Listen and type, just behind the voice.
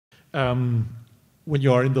When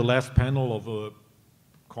you are in the last panel of a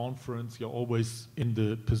conference, you're always in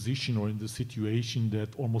the position or in the situation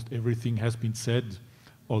that almost everything has been said,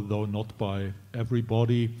 although not by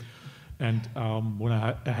everybody. And when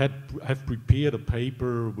I have prepared a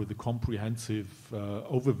paper with a comprehensive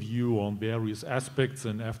overview on various aspects,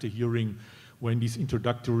 and after hearing Wendy's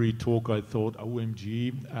introductory talk, I thought,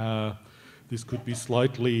 OMG, this could be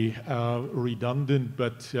slightly redundant,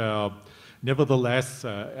 but nevertheless,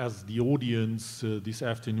 as the audience this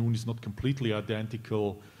afternoon is not completely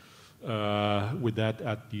identical with that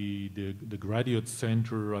at the Graduate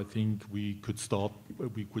Center, I think we could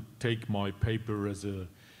take my paper as a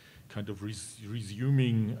kind of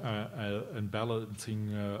resuming and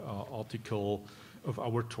balancing article of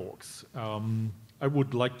our talks. I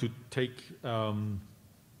would like to take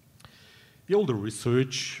the older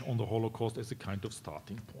research on the Holocaust as a kind of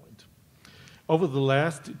starting point. Over the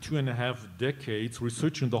last 2.5 decades,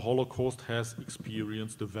 research in the Holocaust has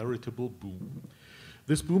experienced a veritable boom.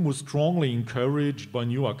 This boom was strongly encouraged by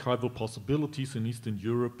new archival possibilities in Eastern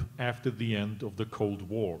Europe after the end of the Cold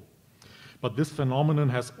War. But this phenomenon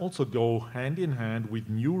has also gone hand in hand with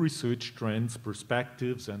new research trends,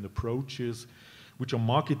 perspectives, and approaches which are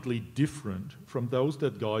markedly different from those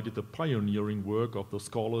that guided the pioneering work of the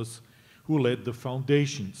scholars who laid the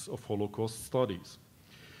foundations of Holocaust studies.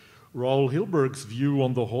 Raoul Hilberg's view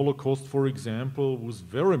on the Holocaust, for example, was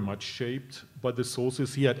very much shaped by the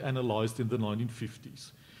sources he had analyzed in the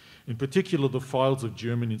 1950s, in particular the files of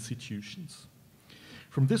German institutions.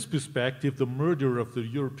 From this perspective, the murder of the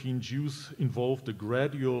European Jews involved a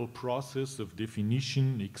gradual process of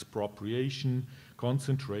definition, expropriation,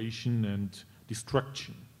 concentration, and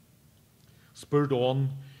destruction, spurred on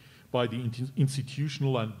by the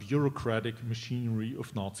institutional and bureaucratic machinery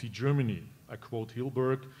of Nazi Germany. I quote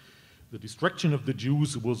Hilberg, "The destruction of the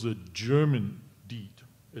Jews was a German deed.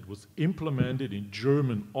 It was implemented in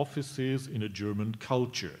German offices in a German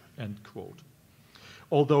culture," end quote.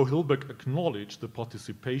 Although Hilberg acknowledged the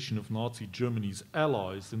participation of Nazi Germany's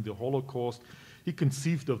allies in the Holocaust, he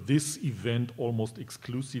conceived of this event almost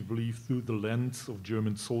exclusively through the lens of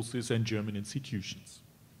German sources and German institutions.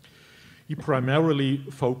 He primarily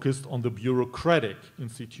focused on the bureaucratic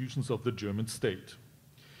institutions of the German state.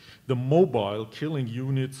 The mobile killing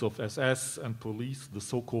units of SS and police, the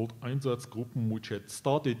so-called Einsatzgruppen, which had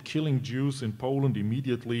started killing Jews in Poland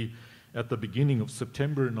immediately at the beginning of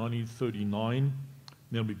September 1939,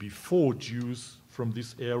 namely before Jews from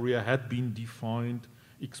this area had been defined,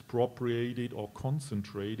 expropriated, or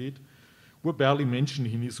concentrated, were barely mentioned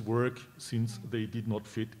in his work since they did not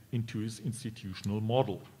fit into his institutional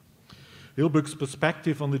model. Hilberg's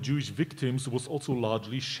perspective on the Jewish victims was also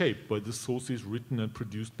largely shaped by the sources written and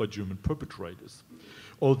produced by German perpetrators.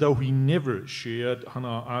 Although he never shared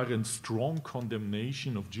Hannah Arendt's strong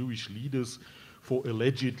condemnation of Jewish leaders for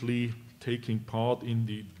allegedly taking part in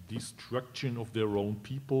the destruction of their own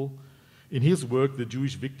people, in his work the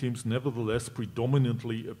Jewish victims nevertheless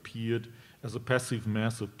predominantly appeared as a passive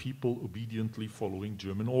mass of people obediently following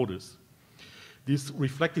German orders. This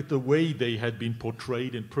reflected the way they had been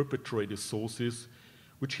portrayed in perpetrator sources,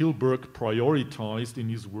 which Hilberg prioritized in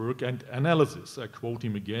his work and analysis. I quote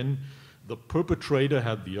him again, "The perpetrator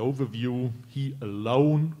had the overview, he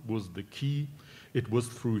alone was the key. It was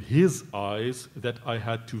through his eyes that I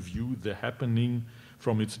had to view the happening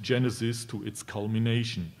from its genesis to its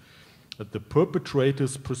culmination. That the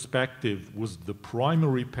perpetrator's perspective was the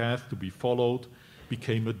primary path to be followed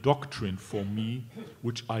became a doctrine for me,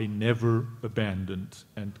 which I never abandoned,"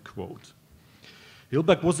 end quote.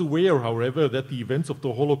 Hilberg was aware, however, that the events of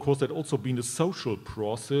the Holocaust had also been a social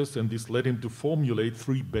process, and this led him to formulate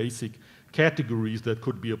 3 basic categories that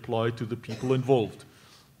could be applied to the people involved: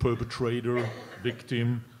 perpetrator,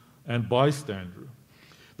 victim, and bystander.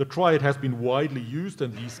 The triad has been widely used,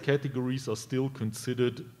 and these categories are still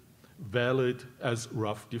considered valid as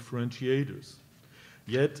rough differentiators.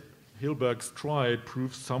 Yet, Hilberg's triad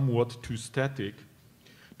proves somewhat too static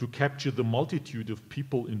to capture the multitude of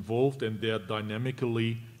people involved and their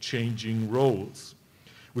dynamically changing roles,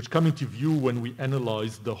 which come into view when we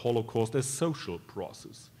analyze the Holocaust as social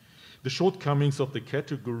process. The shortcomings of the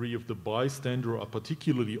category of the bystander are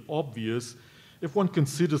particularly obvious if one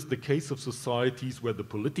considers the case of societies where the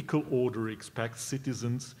political order expects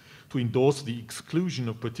citizens to endorse the exclusion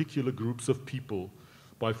of particular groups of people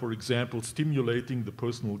by, for example, stimulating the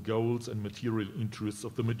personal goals and material interests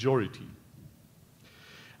of the majority.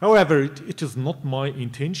 However, it is not my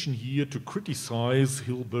intention here to criticize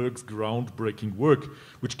Hilberg's groundbreaking work,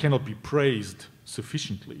 which cannot be praised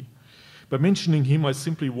sufficiently, By mentioning him, I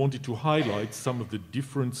simply wanted to highlight some of the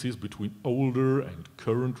differences between older and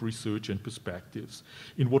current research and perspectives.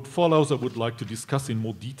 In what follows, I would like to discuss in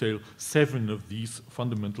more detail 7 of these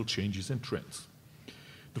fundamental changes and trends.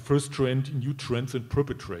 The first trend, new trends in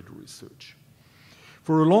perpetrator research.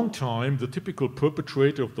 For a long time, the typical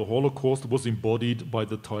perpetrator of the Holocaust was embodied by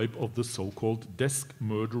the type of the so-called desk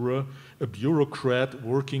murderer, a bureaucrat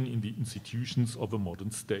working in the institutions of a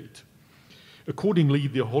modern state. Accordingly,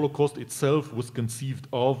 the Holocaust itself was conceived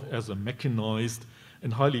of as a mechanized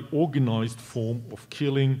and highly organized form of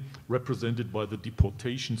killing, represented by the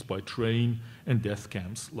deportations by train and death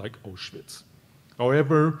camps like Auschwitz.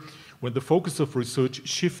 However, when the focus of research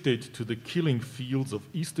shifted to the killing fields of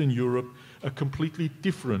Eastern Europe, a completely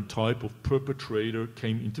different type of perpetrator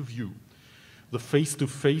came into view: the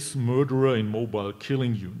face-to-face murderer in mobile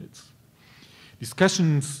killing units.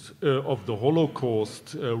 Discussions of the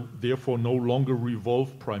Holocaust therefore no longer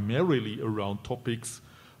revolve primarily around topics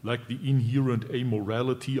like the inherent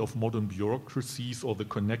amorality of modern bureaucracies or the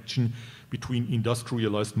connection between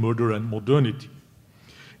industrialized murder and modernity.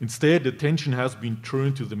 Instead, attention has been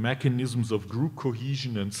turned to the mechanisms of group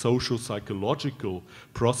cohesion and social-psychological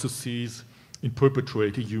processes in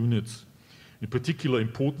perpetrator units. In particular,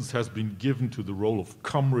 importance has been given to the role of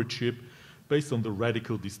comradeship based on the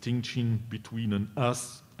radical distinction between an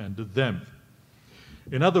us and a them.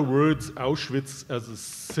 In other words, Auschwitz as a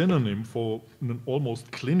synonym for an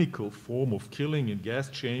almost clinical form of killing in gas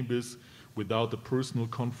chambers without a personal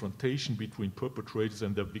confrontation between perpetrators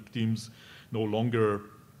and their victims no longer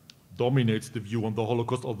dominates the view on the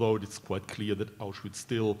Holocaust, although it's quite clear that Auschwitz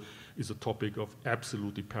still is a topic of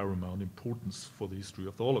absolutely paramount importance for the history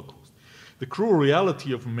of the Holocaust. The cruel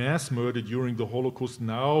reality of mass murder during the Holocaust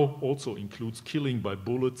now also includes killing by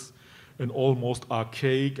bullets and almost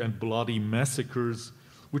archaic and bloody massacres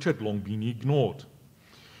which had long been ignored.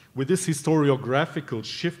 With this historiographical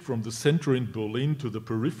shift from the center in Berlin to the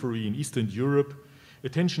periphery in Eastern Europe,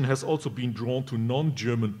 attention has also been drawn to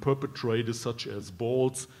non-German perpetrators such as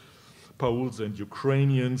Balts, Poles and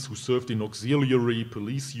Ukrainians who served in auxiliary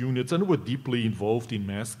police units and were deeply involved in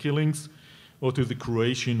mass killings, or to the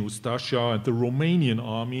Croatian Ustasha and the Romanian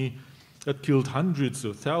army that killed hundreds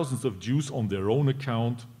of thousands of Jews on their own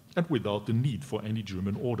account and without the need for any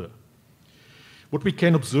German order. What we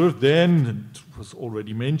can observe then, and was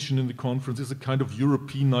already mentioned in the conference, is a kind of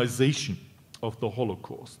Europeanization of the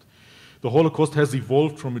Holocaust. The Holocaust has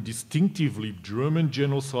evolved from a distinctively German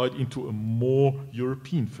genocide into a more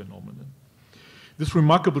European phenomenon. This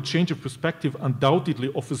remarkable change of perspective undoubtedly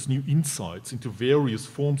offers new insights into various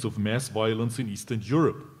forms of mass violence in Eastern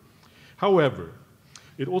Europe. However,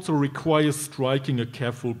 it also requires striking a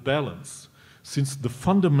careful balance, since the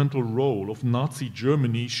fundamental role of Nazi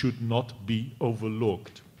Germany should not be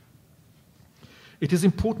overlooked. It is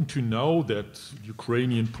important to know that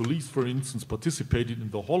Ukrainian police, for instance, participated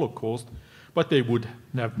in the Holocaust, but they would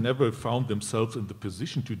have never found themselves in the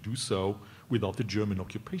position to do so without the German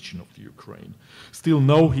occupation of the Ukraine. Still,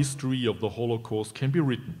 no history of the Holocaust can be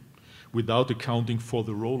written without accounting for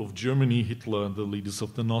the role of Germany, Hitler, and the leaders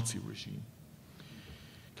of the Nazi regime.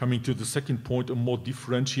 Coming to the second point, a more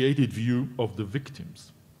differentiated view of the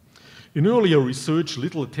victims. In earlier research,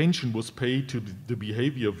 little attention was paid to the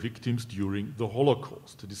behavior of victims during the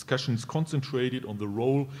Holocaust. The discussions concentrated on the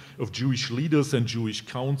role of Jewish leaders and Jewish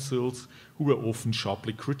councils, who were often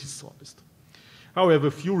sharply criticized.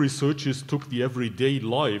 However, few researchers took the everyday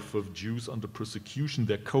life of Jews under persecution,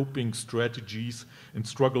 their coping strategies, and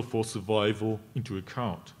struggle for survival into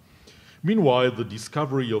account. Meanwhile, the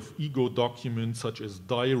discovery of ego documents such as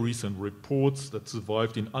diaries and reports that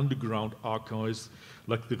survived in underground archives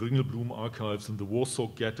like the Ringelblum archives in the Warsaw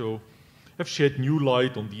Ghetto have shed new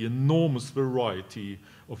light on the enormous variety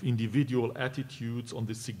of individual attitudes, on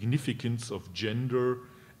the significance of gender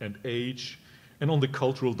and age, and on the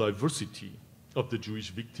cultural diversity of the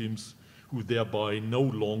Jewish victims, who thereby no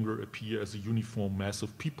longer appear as a uniform mass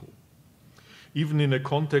of people. Even in a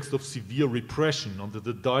context of severe repression under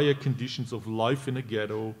the dire conditions of life in a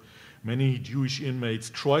ghetto, many Jewish inmates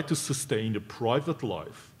try to sustain a private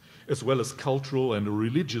life, as well as cultural and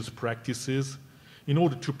religious practices, in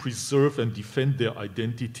order to preserve and defend their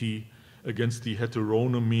identity against the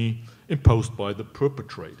heteronomy imposed by the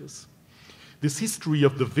perpetrators. This history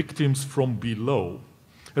of the victims from below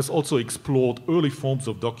has also explored early forms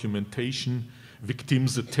of documentation,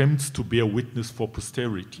 victims' attempts to bear witness for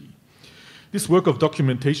posterity. This work of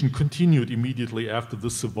documentation continued immediately after the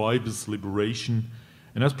survivors' liberation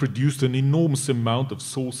and has produced an enormous amount of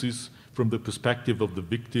sources from the perspective of the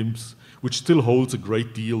victims, which still holds a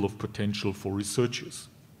great deal of potential for researchers.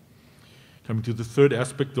 Coming to the third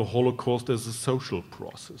aspect, the Holocaust as a social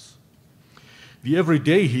process. The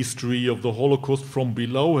everyday history of the Holocaust from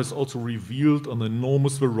below has also revealed an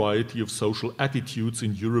enormous variety of social attitudes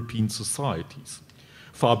in European societies,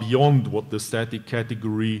 far beyond what the static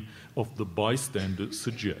category of the bystander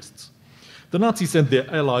suggests. The Nazis and their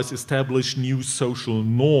allies established new social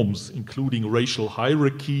norms, including racial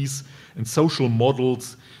hierarchies and social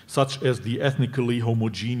models such as the ethnically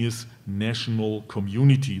homogeneous national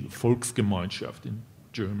community, the Volksgemeinschaft in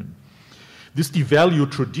German. This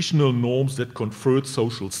devalued traditional norms that conferred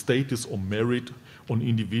social status or merit on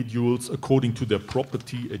individuals according to their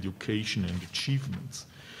property, education, and achievements.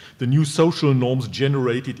 The new social norms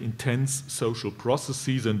generated intense social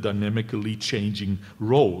processes and dynamically changing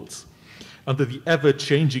roles. Under the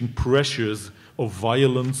ever-changing pressures of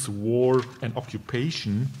violence, war, and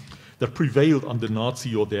occupation that prevailed under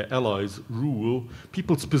Nazi or their allies' rule,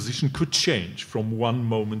 people's position could change from one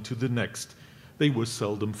moment to the next. They were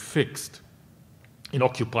seldom fixed. In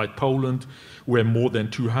occupied Poland, where more than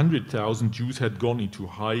 200,000 Jews had gone into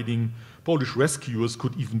hiding, Polish rescuers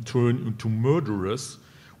could even turn into murderers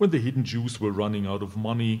when the hidden Jews were running out of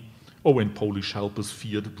money or when Polish helpers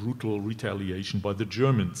feared brutal retaliation by the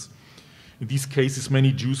Germans. In these cases,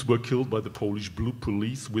 many Jews were killed by the Polish Blue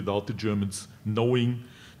Police without the Germans knowing,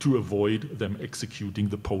 to avoid them executing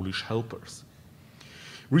the Polish helpers.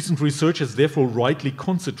 Recent research has therefore rightly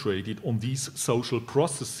concentrated on these social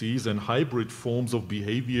processes and hybrid forms of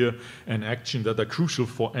behavior and action that are crucial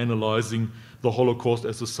for analyzing the Holocaust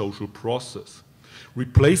as a social process.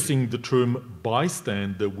 Replacing the term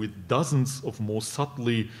bystander with dozens of more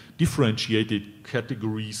subtly differentiated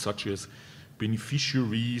categories such as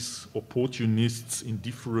beneficiaries, opportunists,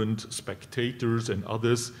 indifferent spectators, and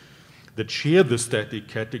others that share the static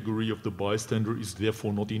category of the bystander is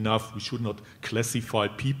therefore not enough. We should not classify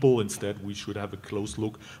people. Instead, we should have a close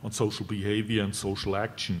look on social behavior and social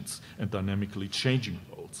actions and dynamically changing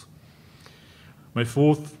roles. My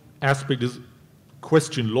fourth aspect is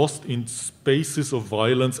question lost in spaces of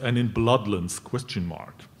violence and in bloodlands, ?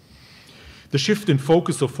 The shift in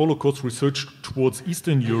focus of Holocaust research towards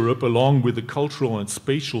Eastern Europe, along with the cultural and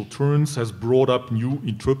spatial turns, has brought up new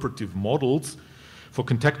interpretive models for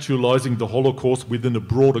contextualizing the Holocaust within a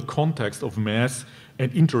broader context of mass and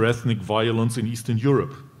interethnic violence in Eastern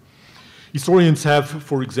Europe. Historians have,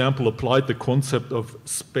 for example, applied the concept of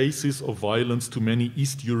spaces of violence to many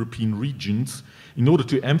East European regions in order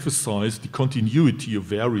to emphasize the continuity of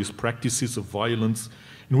various practices of violence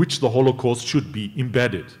in which the Holocaust should be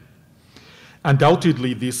embedded.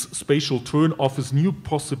 Undoubtedly, this spatial turn offers new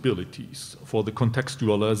possibilities for the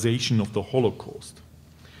contextualization of the Holocaust.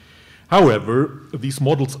 However, these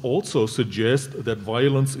models also suggest that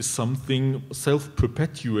violence is something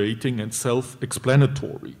self-perpetuating and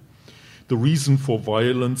self-explanatory. The reason for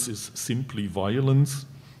violence is simply violence,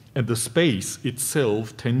 and the space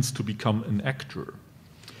itself tends to become an actor.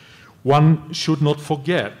 One should not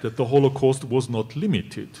forget that the Holocaust was not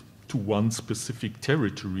limited to one specific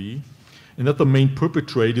territory, and that the main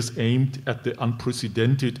perpetrators aimed at the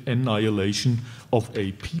unprecedented annihilation of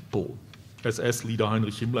a people. As SS leader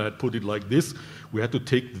Heinrich Himmler had put it like this: we had to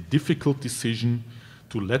take the difficult decision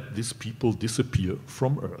to let this people disappear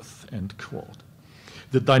from Earth, end quote.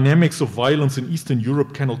 The dynamics of violence in Eastern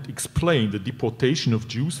Europe cannot explain the deportation of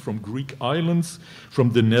Jews from Greek islands,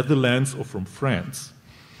 from the Netherlands, or from France.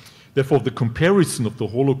 Therefore, the comparison of the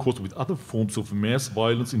Holocaust with other forms of mass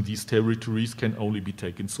violence in these territories can only be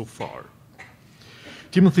taken so far.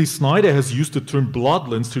 Timothy Snyder has used the term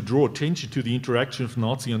bloodlands to draw attention to the interaction of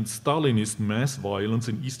Nazi and Stalinist mass violence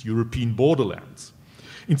in East European borderlands.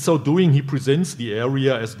 In so doing, he presents the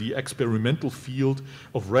area as the experimental field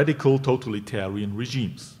of radical totalitarian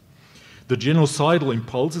regimes. The genocidal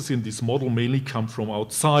impulses in this model mainly come from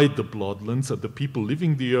outside the bloodlands, and the people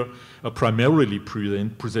living there are primarily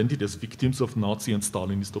presented as victims of Nazi and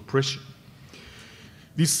Stalinist oppression.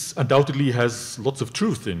 This undoubtedly has lots of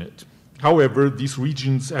truth in it. However, these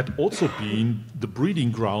regions had also been the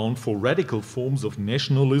breeding ground for radical forms of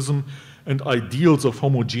nationalism and ideals of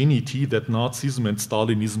homogeneity that Nazism and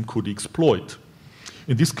Stalinism could exploit.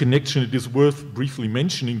 In this connection, it is worth briefly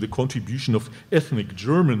mentioning the contribution of ethnic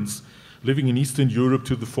Germans living in Eastern Europe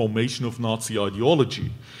to the formation of Nazi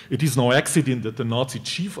ideology. It is no accident that the Nazi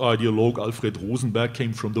chief ideologue Alfred Rosenberg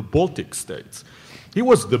came from the Baltic states. He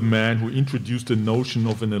was the man who introduced the notion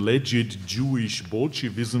of an alleged Jewish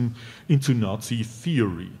Bolshevism into Nazi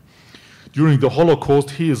theory. During the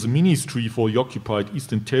Holocaust, his ministry for the occupied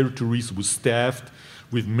Eastern territories was staffed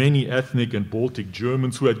with many ethnic and Baltic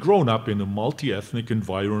Germans who had grown up in a multi-ethnic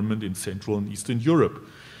environment in Central and Eastern Europe.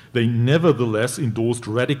 They nevertheless endorsed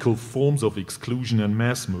radical forms of exclusion and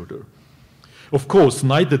mass murder. Of course,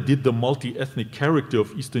 neither did the multi-ethnic character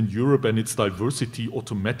of Eastern Europe and its diversity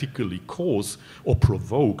automatically cause or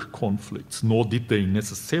provoke conflicts, nor did they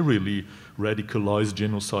necessarily radicalize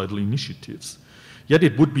genocidal initiatives. Yet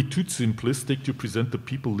it would be too simplistic to present the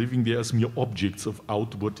people living there as mere objects of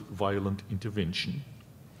outward violent intervention.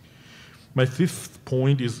 My fifth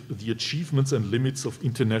point is the achievements and limits of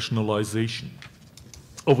internationalization.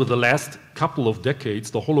 Over the last couple of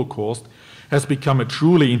decades, the Holocaust has become a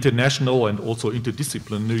truly international and also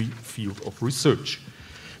interdisciplinary field of research.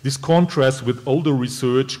 This contrasts with older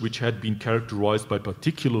research, which had been characterized by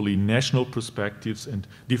particularly national perspectives and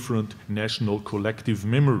different national collective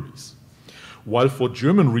memories. While for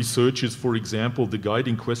German researchers, for example, the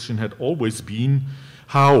guiding question had always been,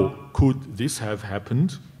 how could this have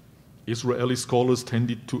happened? Israeli scholars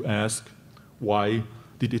tended to ask, why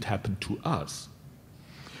did it happen to us?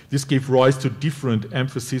 This gave rise to different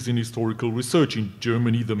emphasis in historical research. In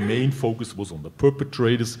Germany, the main focus was on the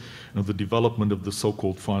perpetrators and on the development of the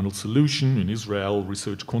so-called final solution. In Israel,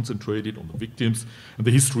 research concentrated on the victims and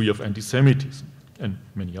the history of anti-Semitism and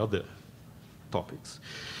many other topics.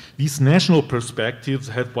 These national perspectives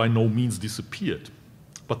have by no means disappeared,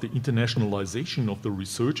 but the internationalization of the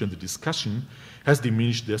research and the discussion has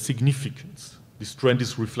diminished their significance. This trend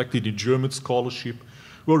is reflected in German scholarship,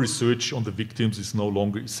 where research on the victims is no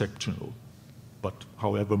longer exceptional, but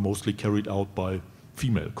however mostly carried out by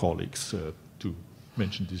female colleagues, to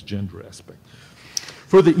mention this gender aspect.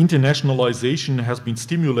 Further internationalization has been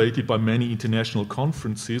stimulated by many international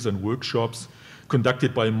conferences and workshops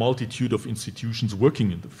conducted by a multitude of institutions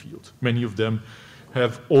working in the field. Many of them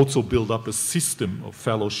have also built up a system of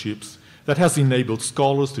fellowships that has enabled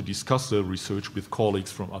scholars to discuss their research with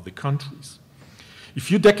colleagues from other countries. A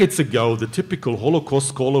few decades ago, the typical Holocaust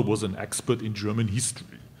scholar was an expert in German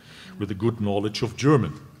history with a good knowledge of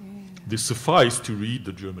German. This sufficed to read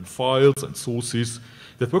the German files and sources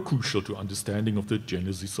that were crucial to understanding of the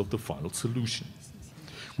genesis of the final solution.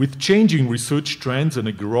 With changing research trends and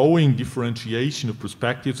a growing differentiation of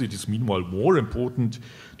perspectives, it is meanwhile more important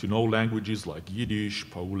to know languages like Yiddish,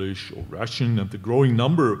 Polish, or Russian, and the growing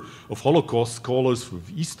number of Holocaust scholars with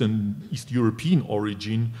East European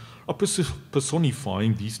origin are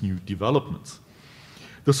personifying these new developments.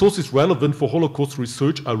 The sources relevant for Holocaust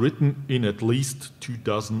research are written in at least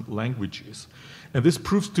 24 languages, and this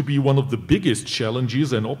proves to be one of the biggest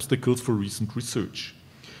challenges and obstacles for recent research.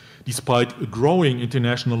 Despite growing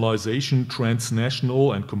internationalization,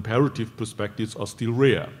 transnational and comparative perspectives are still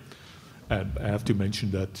rare. And I have to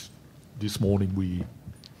mention that this morning we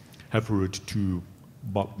have heard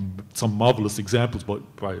some marvelous examples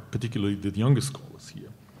by particularly the younger scholars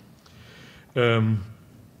here.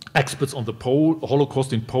 Experts on the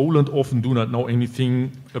Holocaust in Poland often do not know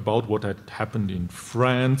anything about what had happened in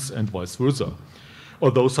France and vice versa,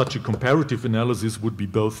 although such a comparative analysis would be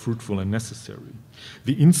both fruitful and necessary.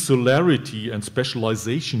 The insularity and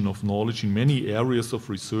specialization of knowledge in many areas of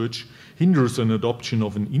research hinders an adoption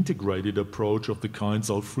of an integrated approach of the kind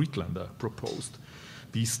Saul Friedlander proposed.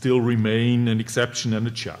 These still remain an exception and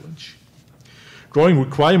a challenge. Growing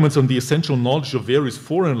requirements on the essential knowledge of various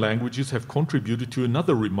foreign languages have contributed to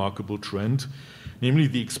another remarkable trend, namely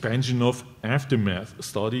the expansion of aftermath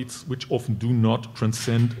studies, which often do not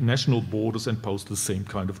transcend national borders and pose the same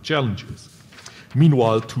kind of challenges.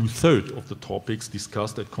 Meanwhile, 2/3 of the topics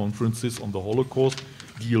discussed at conferences on the Holocaust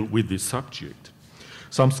deal with this subject.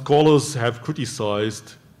 Some scholars have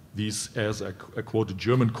criticized this as, I quote a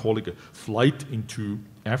German colleague, a flight into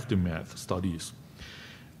aftermath studies.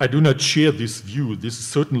 I do not share this view. This is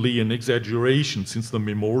certainly an exaggeration, since the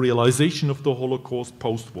memorialization of the Holocaust,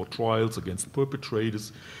 post-war trials against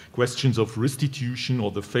perpetrators, questions of restitution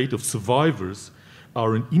or the fate of survivors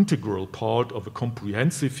are an integral part of a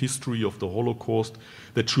comprehensive history of the Holocaust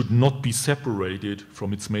that should not be separated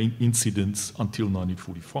from its main incidents until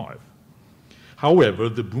 1945. However,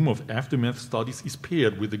 the boom of aftermath studies is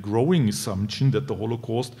paired with a growing assumption that the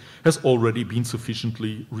Holocaust has already been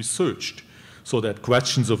sufficiently researched, so that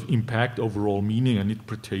questions of impact, overall meaning, and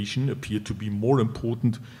interpretation appear to be more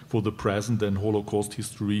important for the present than Holocaust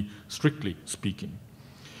history, strictly speaking.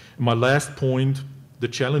 And my last point, the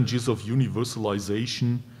challenges of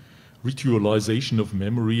universalization, ritualization of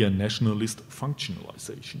memory, and nationalist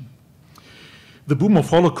functionalization. The boom of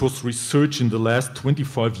Holocaust research in the last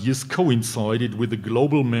 25 years coincided with a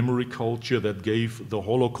global memory culture that gave the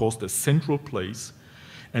Holocaust a central place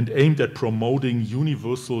and aimed at promoting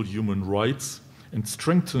universal human rights and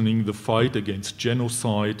strengthening the fight against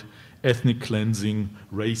genocide, ethnic cleansing,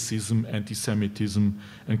 racism, anti-Semitism,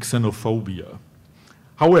 and xenophobia.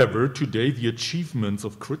 However, today the achievements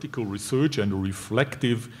of critical research and a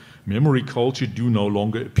reflective memory culture do no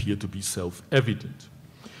longer appear to be self-evident.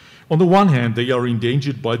 On the one hand, they are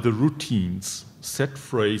endangered by the routines, set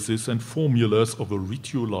phrases, and formulas of a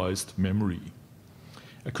ritualized memory.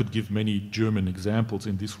 I could give many German examples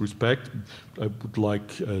in this respect. I would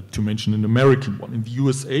like to mention an American one. In the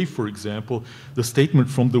USA, for example, the statement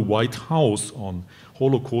from the White House on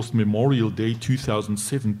Holocaust Memorial Day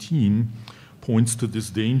 2017 points to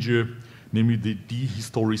this danger, namely the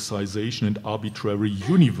dehistoricization and arbitrary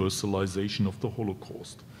universalization of the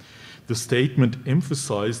Holocaust. The statement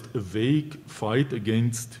emphasized a vague fight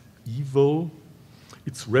against evil.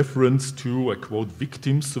 Its reference to, I quote,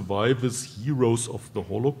 victims, survivors, heroes of the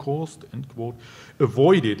Holocaust, end quote,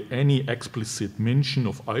 avoided any explicit mention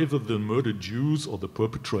of either the murdered Jews or the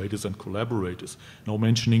perpetrators and collaborators. No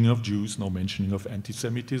mentioning of Jews, no mentioning of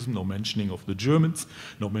anti-Semitism, no mentioning of the Germans,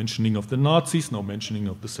 no mentioning of the Nazis, no mentioning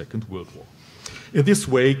of the Second World War. In this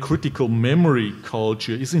way, critical memory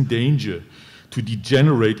culture is in danger to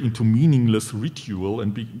degenerate into meaningless ritual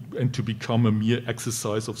and to become a mere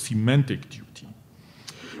exercise of semantic duty.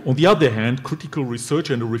 On the other hand, critical research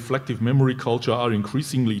and a reflective memory culture are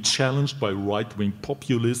increasingly challenged by right-wing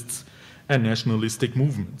populists and nationalistic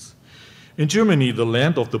movements. In Germany, the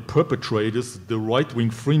land of the perpetrators, the right-wing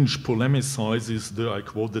fringe polemicizes the, I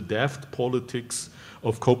quote, the daft politics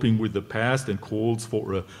of coping with the past and calls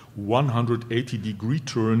for a 180-degree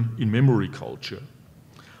turn in memory culture,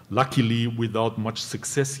 luckily without much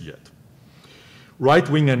success yet.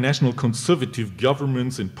 Right-wing and national conservative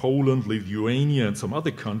governments in Poland, Lithuania, and some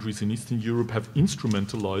other countries in Eastern Europe have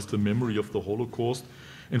instrumentalized the memory of the Holocaust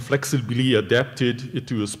and flexibly adapted it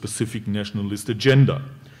to a specific nationalist agenda.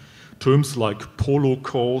 Terms like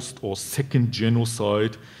Polocaust or second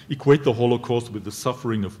genocide equate the Holocaust with the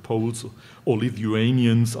suffering of Poles or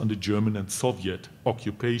Lithuanians under German and Soviet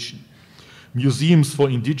occupation. Museums for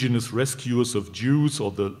indigenous rescuers of Jews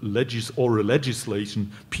or a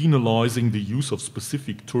legislation penalizing the use of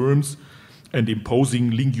specific terms and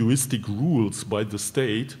imposing linguistic rules by the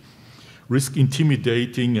state risk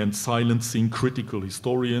intimidating and silencing critical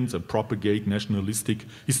historians and propagate nationalistic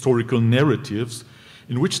historical narratives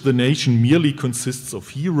in which the nation merely consists of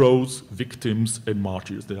heroes, victims, and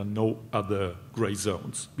martyrs. There are no other gray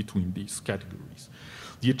zones between these categories.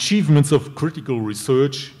 The achievements of critical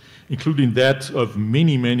research, including that of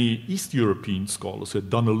many, many East European scholars who had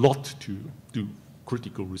done a lot to do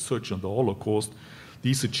critical research on the Holocaust,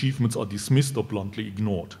 these achievements are dismissed or bluntly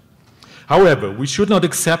ignored. However, we should not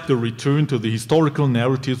accept a return to the historical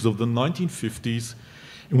narratives of the 1950s,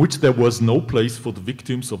 in which there was no place for the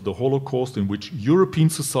victims of the Holocaust, in which European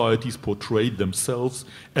societies portrayed themselves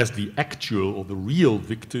as the actual or the real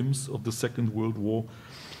victims of the Second World War,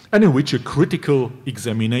 and in which a critical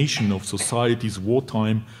examination of society's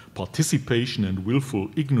wartime participation and willful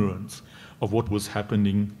ignorance of what was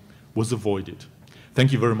happening was avoided.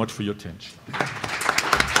 Thank you very much for your attention.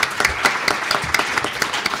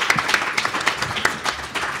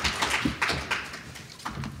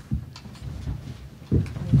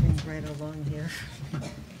 Moving right along here.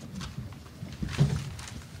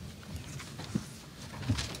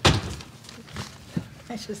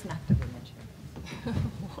 I just knocked over my chair.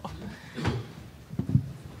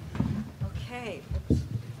 Okay. Oops.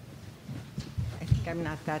 I think I'm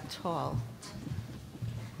not that tall.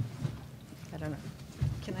 I don't know.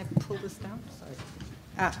 Can I pull this down? Sorry.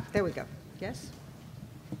 Ah, there we go. Yes?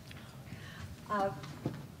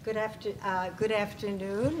 Good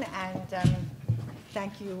afternoon, and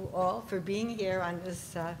thank you all for being here on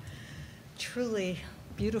this truly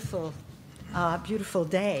beautiful, beautiful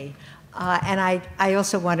day. And I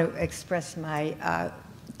also want to express my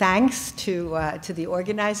thanks to the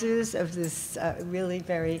organizers of this really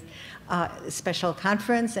very special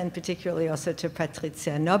conference, and particularly also to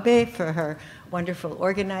Patricia Nobbe for her wonderful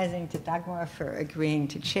organizing, to Dagmar for agreeing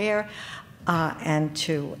to chair, and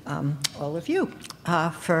to all of you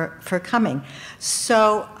for coming.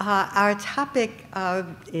 So our topic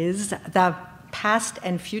is the past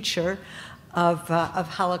and future of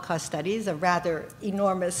Holocaust studies, a rather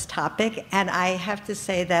enormous topic, and I have to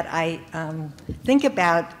say that I think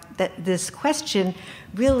about this question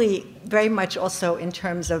really very much also in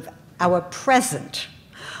terms of our present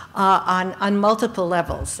on multiple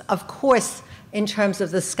levels. Of course, in terms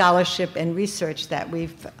of the scholarship and research that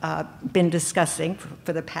we've been discussing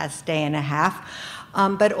for the past day and a half,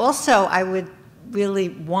 but also I would really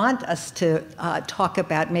want us to talk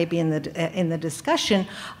about, maybe in the discussion,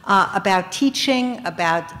 about teaching,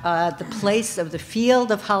 about the place of the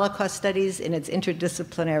field of Holocaust studies in its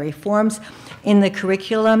interdisciplinary forms in the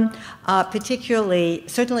curriculum, particularly,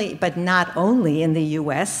 certainly, but not only in the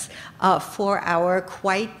US, for our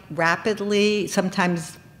quite rapidly,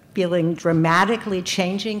 sometimes feeling dramatically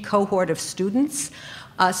changing cohort of students,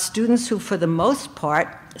 students who, for the most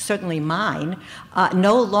part, certainly mine,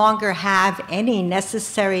 no longer have any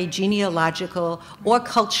necessary genealogical or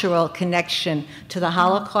cultural connection to the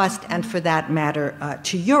Holocaust, and for that matter,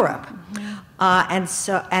 to Europe.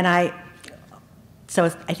 So I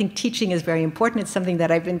think teaching is very important. It's something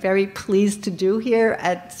that I've been very pleased to do here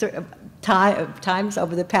at times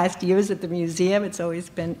over the past years at the museum. It's always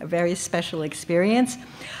been a very special experience.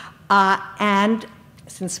 And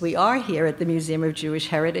since we are here at the Museum of Jewish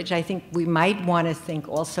Heritage, I think we might want to think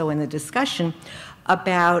also in the discussion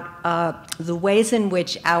about the ways in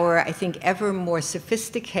which our, I think, ever more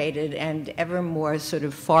sophisticated and ever more sort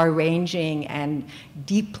of far-ranging and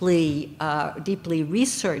deeply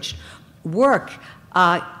researched work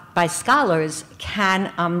by scholars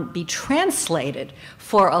can be translated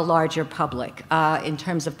for a larger public in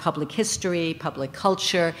terms of public history, public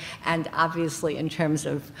culture, and obviously in terms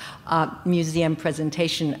of museum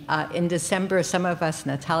presentation. In December, some of us,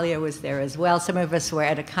 Natalia was there as well, some of us were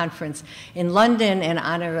at a conference in London in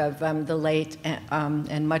honor of the late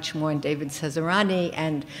and much more David Cesarani,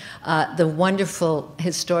 and the wonderful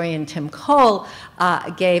historian Tim Cole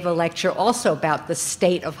gave a lecture also about the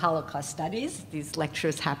state of Holocaust studies. These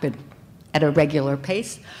lectures happen at a regular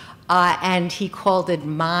pace. And he called it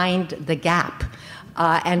Mind the Gap.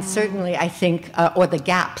 And certainly I think, or the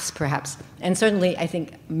gaps perhaps, and certainly I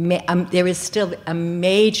think there is still a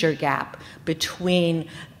major gap between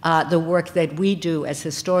the work that we do as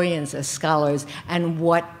historians, as scholars, and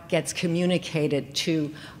what gets communicated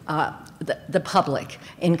to the public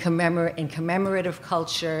in commemorative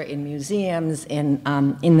culture, in museums, in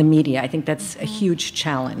the media. I think that's a huge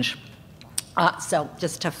challenge. So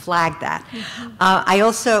just to flag that. I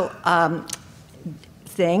also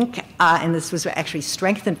think, and this was actually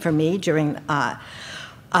strengthened for me during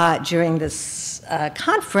this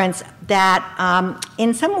conference, that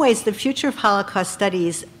in some ways the future of Holocaust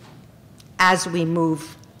studies as we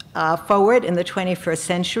move forward in the 21st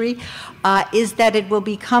century is that it will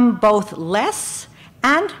become both less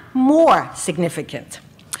and more significant.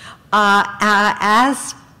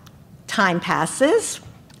 As time passes,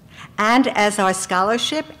 and as our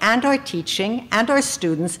scholarship and our teaching and our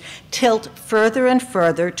students tilt further and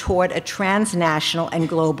further toward a transnational and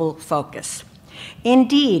global focus.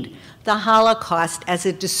 Indeed, the Holocaust as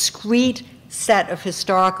a discrete set of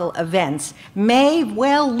historical events may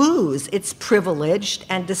well lose its privileged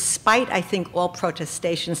and, despite, I think, all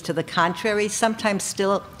protestations to the contrary, sometimes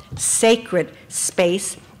still sacred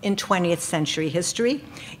space in 20th century history,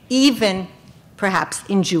 even perhaps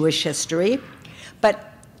in Jewish history. But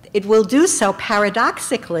it will do so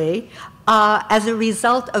paradoxically as a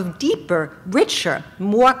result of deeper, richer,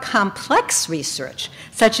 more complex research,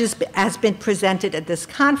 such as has been presented at this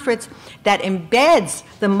conference, that embeds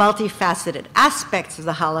the multifaceted aspects of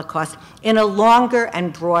the Holocaust in a longer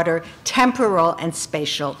and broader temporal and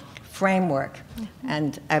spatial framework.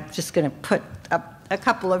 And I'm just going to put up a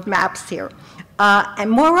couple of maps here. And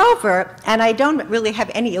moreover, and I don't really have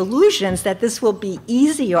any illusions that this will be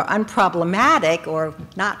easy or unproblematic or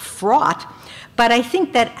not fraught, but I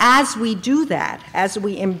think that as we do that, as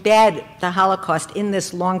we embed the Holocaust in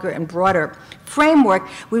this longer and broader framework,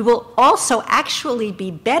 we will also actually be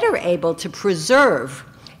better able to preserve,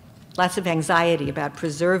 lots of anxiety about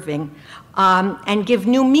preserving, and give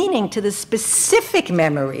new meaning to the specific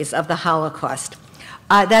memories of the Holocaust.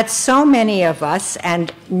 That so many of us,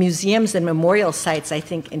 and museums and memorial sites, I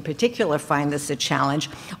think in particular, find this a challenge,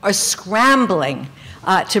 are scrambling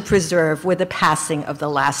to preserve with the passing of the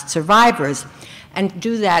last survivors, and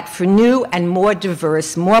do that for new and more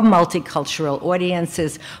diverse, more multicultural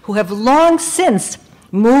audiences who have long since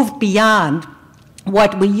moved beyond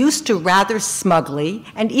what we used to rather smugly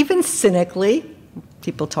and even cynically,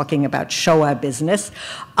 people talking about Shoah business,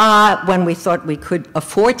 when we thought we could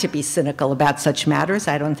afford to be cynical about such matters.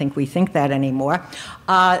 I don't think we think that anymore.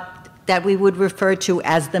 That we would refer to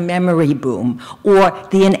as the memory boom, or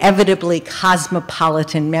the inevitably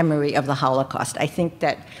cosmopolitan memory of the Holocaust. I think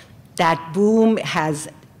that that boom has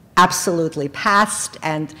absolutely past,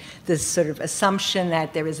 and this sort of assumption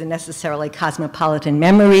that there is a necessarily cosmopolitan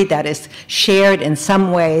memory that is shared in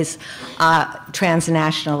some ways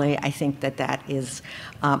transnationally, I think that that is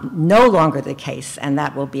no longer the case, and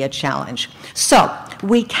that will be a challenge. So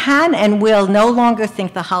we can and will no longer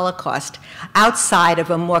think the Holocaust outside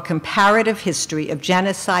of a more comparative history of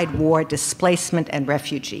genocide, war, displacement, and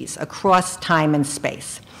refugees across time and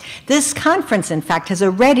space. This conference, in fact, has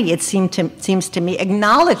already, it seems to me,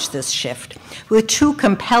 acknowledged this shift with two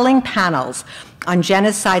compelling panels on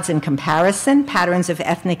genocides in comparison, patterns of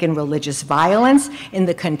ethnic and religious violence in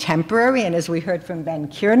the contemporary, and as we heard from Ben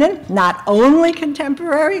Kiernan, not only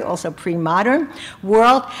contemporary, also pre-modern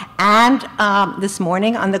world, and this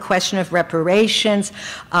morning on the question of reparations,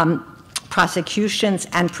 prosecutions,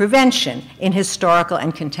 and prevention in historical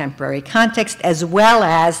and contemporary context, as well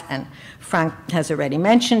as, and Frank has already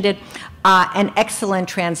mentioned it, an excellent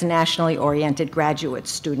transnationally oriented graduate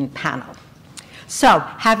student panel. So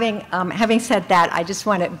having said that, I just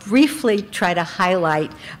want to briefly try to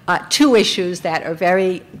highlight two issues that are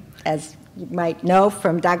very, as you might know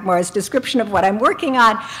from Dagmar's description of what I'm working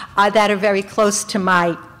on, that are very close to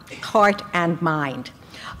my heart and mind.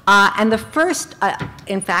 And the first,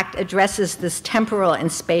 in fact, addresses this temporal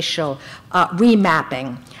and spatial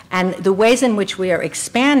remapping and the ways in which we are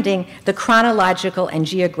expanding the chronological and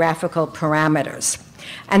geographical parameters.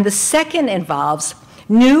 And the second involves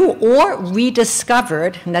new or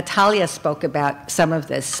rediscovered, Natalia spoke about some of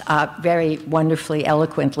this very wonderfully,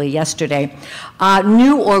 eloquently yesterday,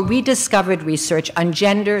 new or rediscovered research on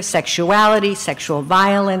gender, sexuality, sexual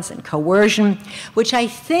violence, and coercion, which I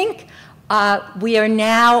think we are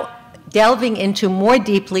now delving into more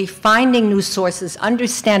deeply, finding new sources,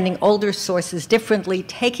 understanding older sources differently,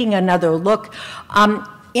 taking another look,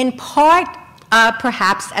 in part,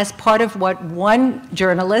 perhaps as part of what one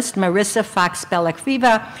journalist, Marissa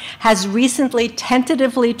Fox-Belek-Viva, has recently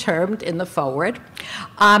tentatively termed in the foreword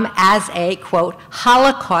as a, quote,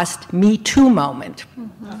 Holocaust Me Too moment.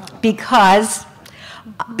 Because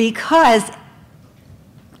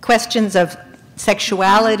questions of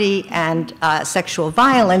sexuality and sexual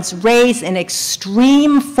violence raise in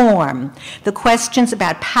extreme form the questions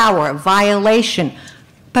about power, violation,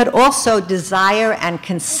 but also desire and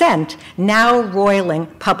consent now roiling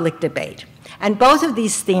public debate. And both of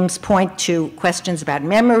these themes point to questions about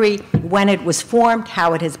memory, when it was formed,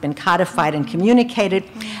 how it has been codified and communicated,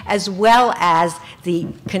 as well as the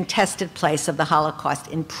contested place of the Holocaust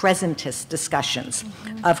in presentist discussions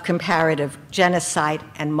of comparative genocide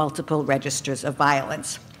and multiple registers of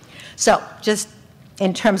violence. So just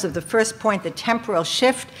in terms of the first point, the temporal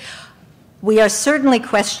shift, we are certainly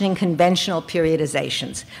questioning conventional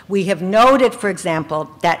periodizations. We have noted, for example,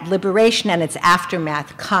 that liberation and its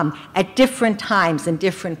aftermath come at different times in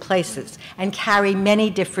different places and carry many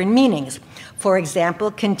different meanings. For example,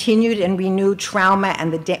 continued and renewed trauma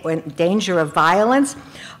and the danger of violence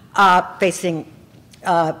facing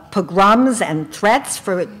pogroms and threats,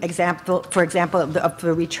 for example,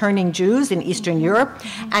 for returning Jews in Eastern Europe,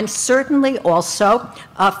 and certainly also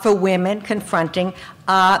for women confronting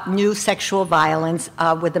new sexual violence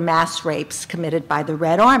with the mass rapes committed by the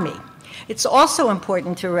Red Army. It's also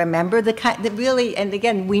important to remember that really, and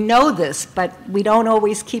again, we know this, but we don't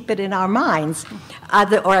always keep it in our minds,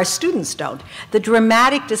 or our students don't, the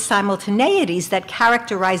dramatic dissimultaneities that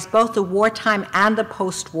characterize both the wartime and the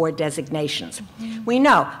post-war designations. We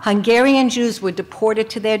know Hungarian Jews were deported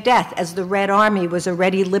to their death as the Red Army was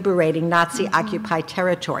already liberating Nazi-occupied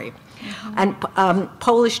territory. And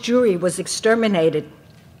Polish Jewry was exterminated.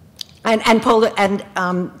 And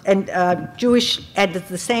Jewish, at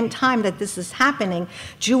the same time that this is happening,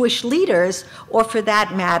 Jewish leaders, or for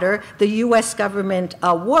that matter, the U.S. government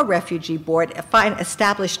War Refugee Board,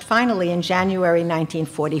 established finally in January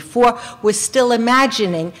 1944, was still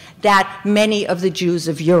imagining that many of the Jews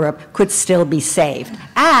of Europe could still be saved.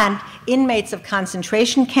 And inmates of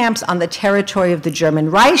concentration camps on the territory of the German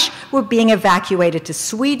Reich were being evacuated to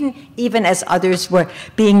Sweden, even as others were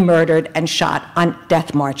being murdered and shot on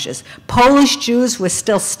death marches. Polish Jews were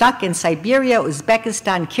still stuck in Siberia,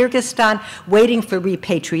 Uzbekistan, Kyrgyzstan, waiting for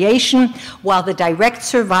repatriation, while the direct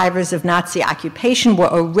survivors of Nazi occupation were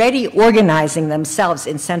already organizing themselves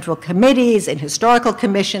in central committees, in historical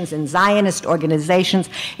commissions, in Zionist organizations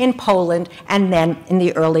in Poland, and then in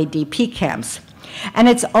the early DP camps. And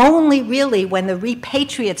it's only really when the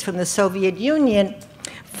repatriates from the Soviet Union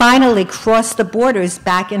finally cross the borders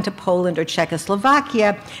back into Poland or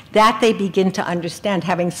Czechoslovakia that they begin to understand,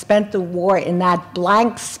 having spent the war in that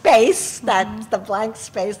blank space, that's the blank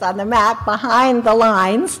space on the map behind the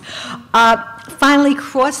lines, finally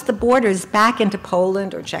cross the borders back into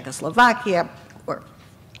Poland or Czechoslovakia or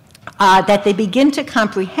that they begin to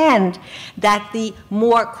comprehend that the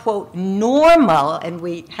more, quote, normal, and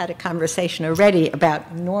we had a conversation already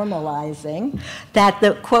about normalizing, that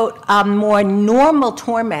the, quote, more normal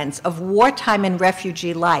torments of wartime and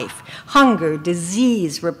refugee life, hunger,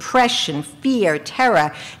 disease, repression, fear,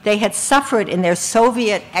 terror, they had suffered in their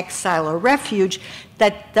Soviet exile or refuge,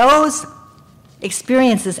 that those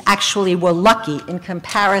experiences actually were lucky in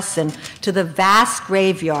comparison to the vast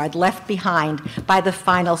graveyard left behind by the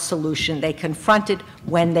final solution they confronted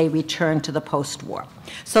when they returned to the post-war.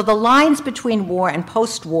 So the lines between war and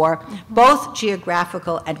post-war, both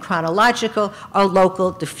geographical and chronological, are local,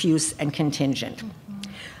 diffuse, and contingent.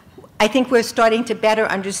 I think we're starting to better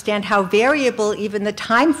understand how variable even the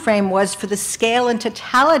time frame was for the scale and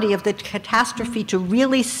totality of the catastrophe to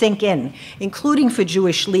really sink in, including for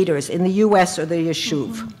Jewish leaders in the US or the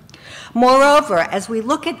Yishuv. Moreover, as we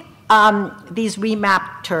look at these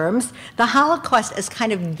remapped terms, the Holocaust as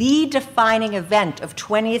kind of the defining event of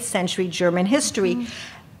 20th century German history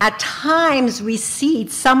at times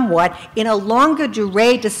recedes somewhat in a longer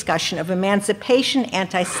durée discussion of emancipation,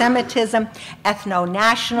 anti-Semitism,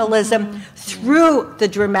 ethno-nationalism, through the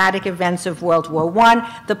dramatic events of World War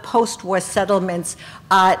I, the post-war settlements,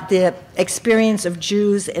 the experience of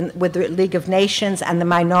Jews with the League of Nations and the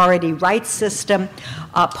minority rights system,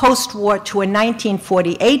 post-war to a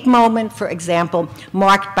 1948 moment, for example,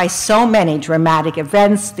 marked by so many dramatic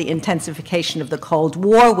events, the intensification of the Cold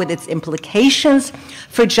War with its implications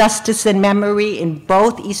for justice and memory in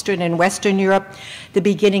both Eastern and Western Europe, the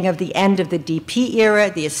beginning of the end of the DP era,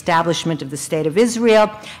 the establishment of the State of Israel,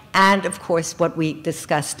 and of course what we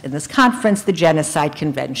discussed in this conference, the Genocide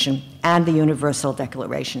Convention and the Universal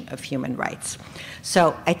Declaration of Human Rights.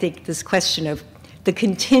 So I think this question of the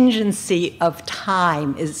contingency of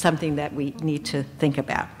time is something that we need to think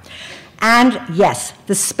about. And yes,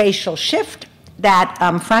 the spatial shift that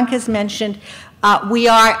Frank has mentioned, we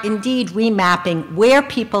are indeed remapping where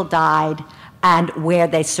people died and where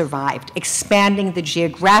they survived, expanding the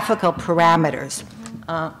geographical parameters.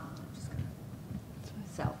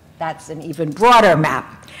 So that's an even broader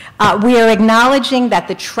map. We are acknowledging that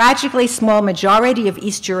the tragically small majority of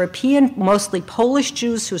East European, mostly Polish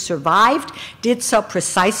Jews who survived, did so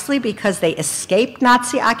precisely because they escaped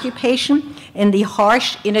Nazi occupation in the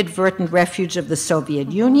harsh, inadvertent refuge of the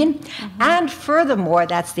Soviet Union. And furthermore,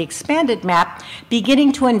 that's the expanded map,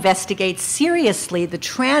 beginning to investigate seriously the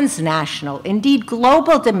transnational, indeed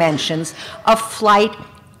global dimensions of flight,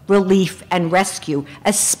 relief, and rescue,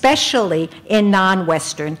 especially in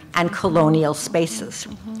non-Western and colonial spaces.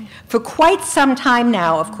 For quite some time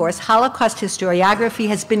now, of course, Holocaust historiography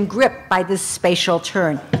has been gripped by this spatial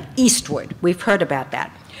turn eastward. We've heard about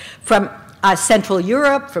that. From Central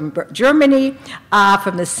Europe, from Germany,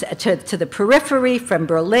 to the periphery, from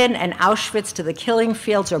Berlin and Auschwitz to the killing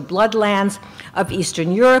fields or bloodlands of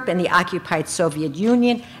Eastern Europe and the occupied Soviet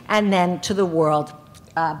Union, and then to the world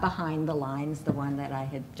behind the lines, the one that I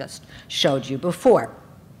had just showed you before.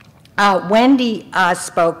 Wendy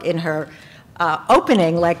spoke in her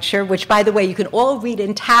opening lecture, which, by the way, you can all read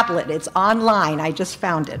in tablet. It's online. I just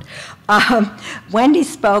found it. Wendy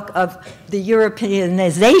spoke of the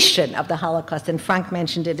Europeanization of the Holocaust, and Frank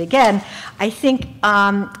mentioned it again. I think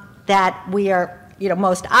that we are,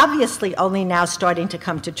 most obviously only now starting to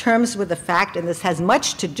come to terms with the fact, and this has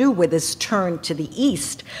much to do with this turn to the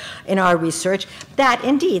east in our research, that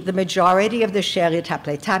indeed the majority of the She'erit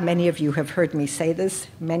HaPleita, many of you have heard me say this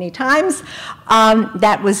many times,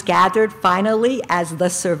 that was gathered finally as the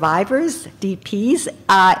survivors, DPs,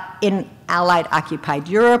 in Allied occupied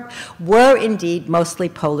Europe, were indeed mostly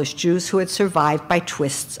Polish Jews who had survived by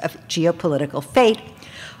twists of geopolitical fate.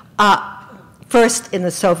 First in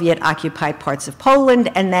the Soviet-occupied parts of Poland,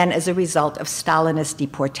 and then as a result of Stalinist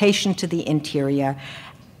deportation to the interior,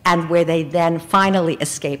 and where they then finally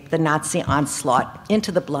escaped the Nazi onslaught into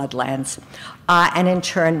the bloodlands, and in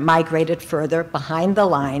turn migrated further behind the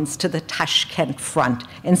lines to the Tashkent front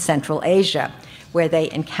in Central Asia, where they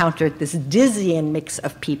encountered this dizzying mix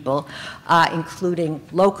of people, including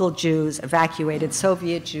local Jews, evacuated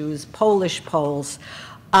Soviet Jews, Polish Poles.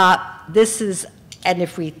 And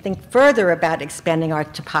if we think further about expanding our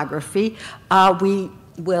topography, we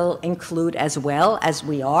will include as well as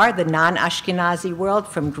we are the non-Ashkenazi world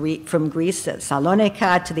from Greece,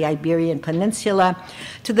 Salonika, to the Iberian Peninsula,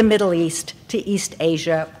 to the Middle East, to East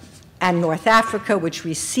Asia, and North Africa, which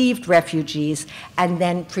received refugees and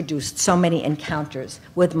then produced so many encounters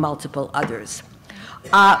with multiple others.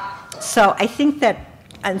 So I think that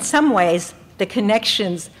in some ways, the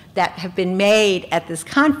connections that have been made at this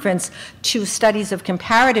conference to studies of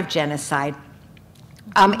comparative genocide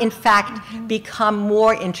in fact, become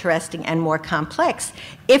more interesting and more complex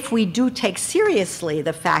if we do take seriously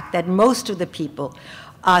the fact that most of the people,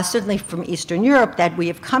 certainly from Eastern Europe, that we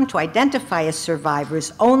have come to identify as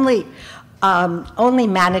survivors only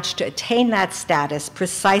managed to attain that status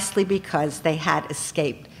precisely because they had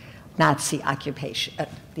escaped Nazi occupation.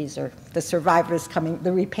 These are the survivors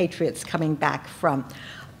the repatriates coming back from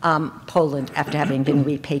Poland after having been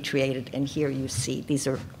repatriated. And here you see, these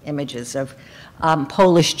are images of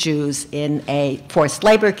Polish Jews in a forced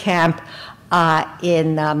labor camp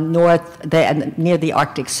in near the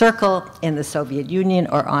Arctic Circle in the Soviet Union,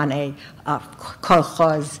 or on a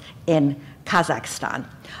kolkhoz in Kazakhstan.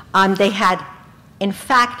 They had, in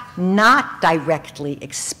fact, not directly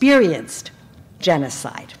experienced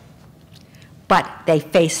genocide, but they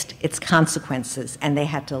faced its consequences, and they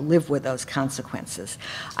had to live with those consequences.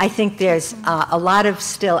 I think there's a lot of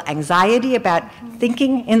still anxiety about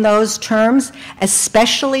thinking in those terms,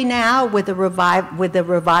 especially now with the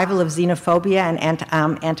revival of xenophobia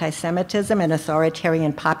and anti-Semitism and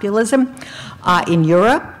authoritarian populism in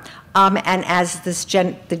Europe. And as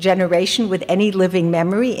the generation with any living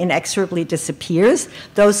memory inexorably disappears,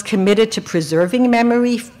 those committed to preserving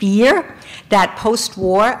memory fear that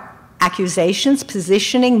post-war accusations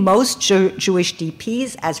positioning most Jewish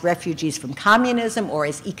DPs as refugees from communism or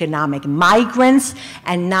as economic migrants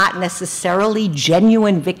and not necessarily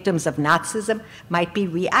genuine victims of Nazism might be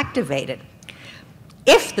reactivated.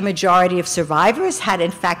 If the majority of survivors had in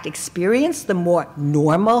fact experienced the more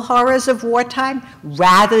normal horrors of wartime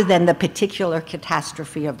rather than the particular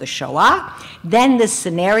catastrophe of the Shoah, then this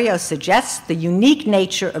scenario suggests the unique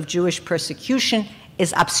nature of Jewish persecution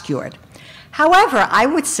is obscured. However, I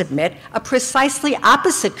would submit a precisely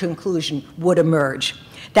opposite conclusion would emerge,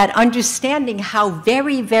 that understanding how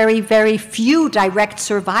very, very, very few direct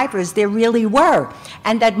survivors there really were,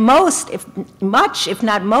 and that most, if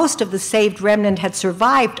not most, of the saved remnant had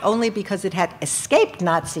survived only because it had escaped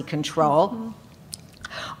Nazi control,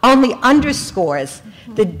 only underscores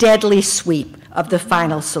the deadly sweep of the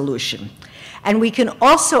final solution. And we can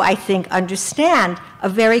also, I think, understand a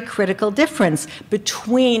very critical difference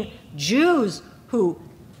between Jews who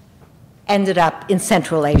ended up in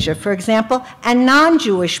Central Asia, for example, and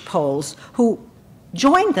non-Jewish Poles who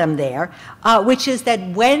joined them there, which is that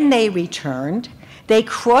when they returned, they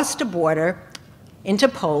crossed a border into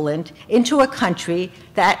Poland, into a country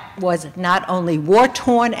that was not only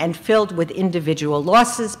war-torn and filled with individual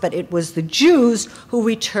losses, but it was the Jews who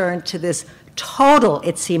returned to this total,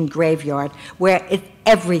 it seemed, graveyard where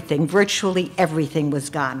everything, virtually everything was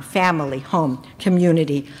gone. Family, home,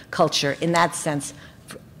 community, culture, in that sense,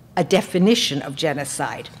 a definition of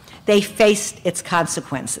genocide. They faced its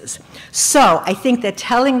consequences. So I think that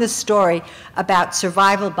telling the story about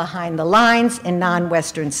survival behind the lines in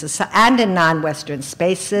non-Western society and in non-Western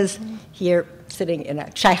spaces, here sitting in a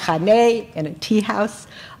chaykhane, in a tea house,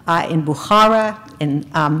 in Bukhara, in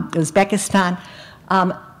Uzbekistan,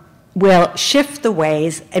 will shift the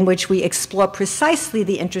ways in which we explore precisely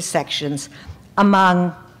the intersections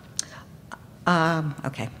among,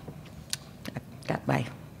 okay, I've got my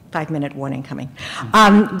 5-minute warning coming.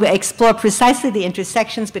 We explore precisely the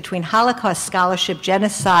intersections between Holocaust scholarship,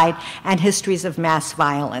 genocide, and histories of mass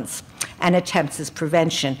violence and attempts at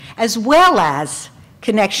prevention, as well as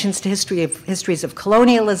connections to histories of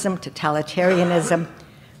colonialism, totalitarianism.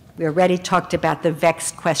 We already talked about the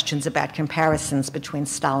vexed questions about comparisons between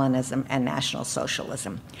Stalinism and National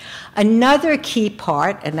Socialism. Another key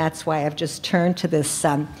part, and that's why I've just turned to this,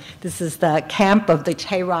 this is the camp of the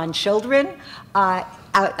Tehran children out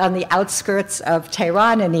on the outskirts of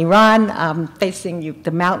Tehran in Iran, facing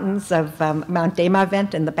the mountains of Mount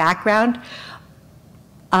Damavand in the background.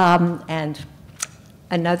 And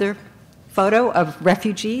another photo of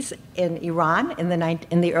refugees in Iran in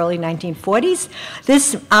the early 1940s.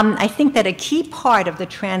 This, I think that a key part of the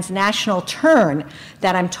transnational turn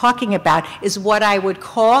that I'm talking about is what I would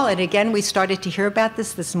call, and again, we started to hear about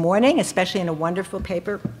this morning, especially in a wonderful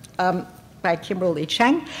paper by Kimberly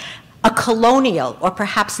Cheng, a colonial or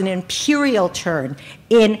perhaps an imperial turn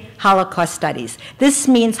in Holocaust studies. This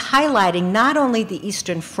means highlighting not only the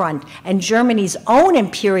Eastern Front and Germany's own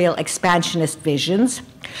imperial expansionist visions,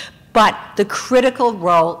 but the critical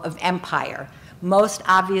role of empire, most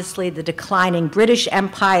obviously the declining British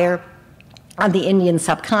Empire on the Indian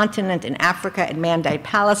subcontinent, in Africa, and Mandate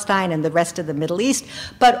Palestine, and the rest of the Middle East,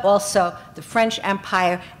 but also the French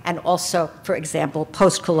Empire, and also, for example,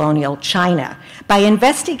 post-colonial China. By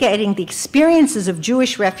investigating the experiences of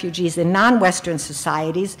Jewish refugees in non-Western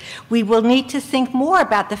societies, we will need to think more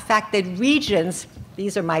about the fact that regions,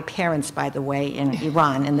 these are my parents, by the way, in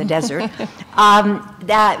Iran, in the desert,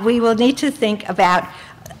 that we will need to think about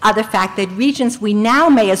the fact that regions we now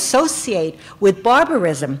may associate with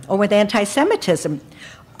barbarism or with anti-Semitism,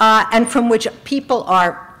 and from which people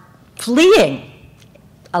are fleeing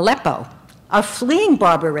Aleppo, are fleeing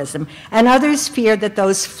barbarism, and others fear that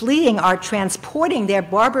those fleeing are transporting their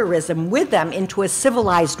barbarism with them into a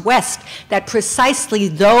civilized West, that precisely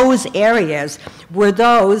those areas were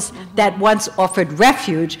those that once offered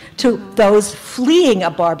refuge to those fleeing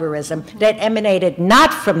a barbarism that emanated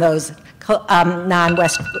not from those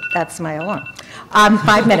non-West, that's my alarm,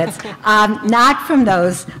 5 minutes, not from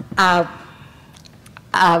those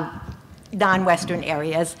non-Western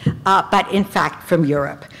areas, but in fact from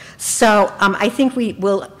Europe. So I think we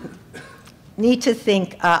will need to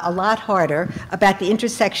think a lot harder about the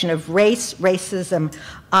intersection of race, racism,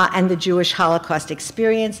 and the Jewish Holocaust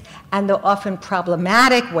experience, and the often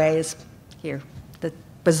problematic ways, here, the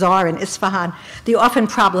bazaar in Isfahan, the often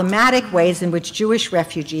problematic ways in which Jewish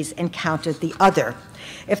refugees encountered the other.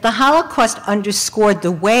 If the Holocaust underscored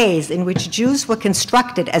the ways in which Jews were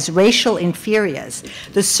constructed as racial inferiors,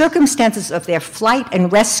 the circumstances of their flight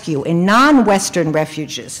and rescue in non-Western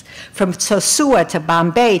refuges, from Sosua to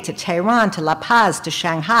Bombay to Tehran to La Paz to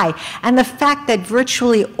Shanghai, and the fact that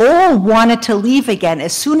virtually all wanted to leave again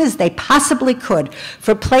as soon as they possibly could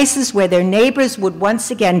for places where their neighbors would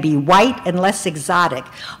once again be white and less exotic,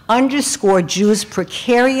 underscore Jews'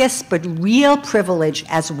 precarious but real privilege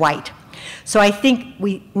as white. So I think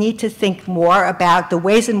we need to think more about the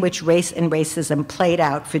ways in which race and racism played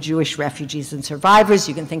out for Jewish refugees and survivors.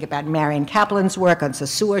 You can think about Marion Kaplan's work on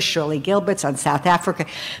Sosua, Shirley Gilbert's on South Africa,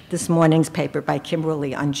 this morning's paper by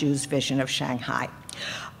Kimberly on Jews' vision of Shanghai.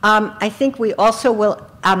 I think we also will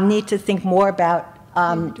need to think more about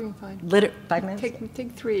you're doing fine. 5 minutes?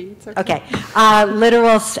 Take 3. It's Okay. okay.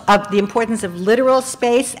 The importance of literal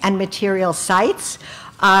space and material sites.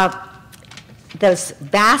 Those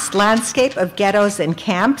vast landscape of ghettos and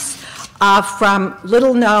camps, from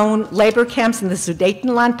little-known labor camps in the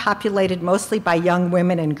Sudetenland, populated mostly by young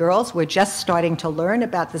women and girls, we're just starting to learn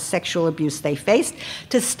about the sexual abuse they faced,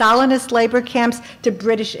 to Stalinist labor camps, to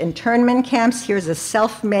British internment camps. Here's a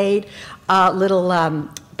self-made little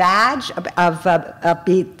badge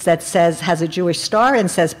that says, has a Jewish star and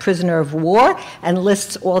says prisoner of war, and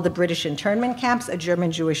lists all the British internment camps a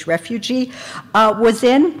German Jewish refugee was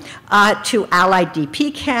in, to Allied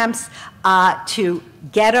DP camps, to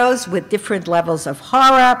ghettos with different levels of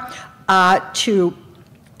horror, to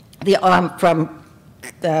the, from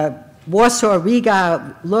the Warsaw,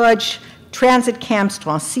 Riga, Lodz, transit camps,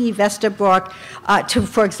 Drancy, Westerbork, to,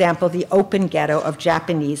 for example, the open ghetto of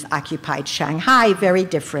Japanese-occupied Shanghai, very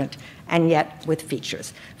different, and yet with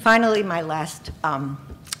features. Finally, my last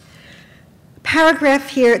paragraph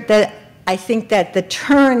here, that I think that the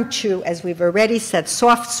turn to, as we've already said,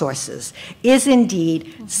 soft sources is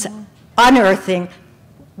indeed unearthing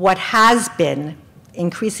what has been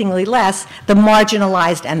increasingly less, the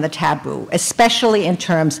marginalized and the taboo, especially in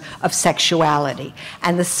terms of sexuality.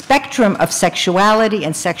 And the spectrum of sexuality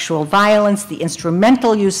and sexual violence, the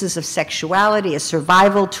instrumental uses of sexuality as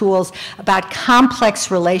survival tools, about complex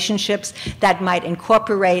relationships that might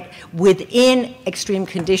incorporate within extreme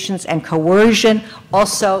conditions and coercion,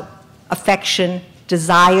 also affection,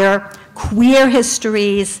 desire, queer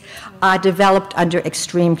histories developed under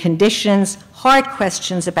extreme conditions, hard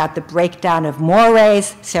questions about the breakdown of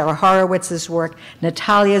mores, Sarah Horowitz's work,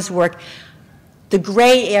 Natalia's work. The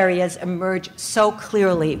gray areas emerge so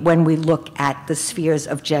clearly when we look at the spheres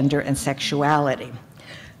of gender and sexuality.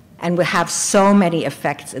 And we have so many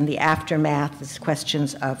effects in the aftermath, these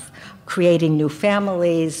questions of creating new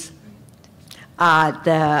families,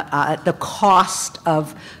 the cost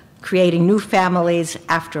of creating new families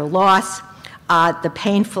after loss, the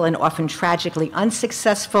painful and often tragically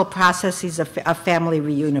unsuccessful processes of family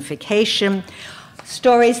reunification,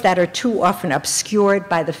 stories that are too often obscured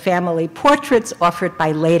by the family portraits offered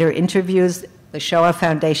by later interviews, the Shoah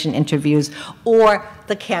Foundation interviews, or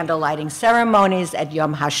the candle-lighting ceremonies at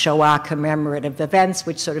Yom HaShoah commemorative events,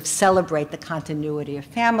 which sort of celebrate the continuity of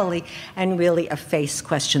family and really efface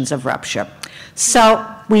questions of rupture.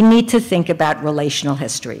 So we need to think about relational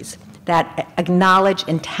histories that acknowledge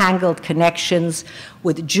entangled connections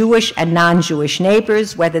with Jewish and non-Jewish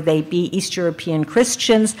neighbors, whether they be East European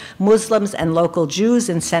Christians, Muslims and local Jews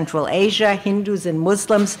in Central Asia, Hindus and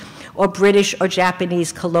Muslims, or British or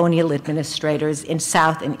Japanese colonial administrators in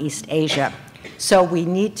South and East Asia. So we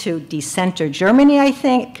need to decenter Germany, I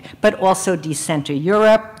think, but also decenter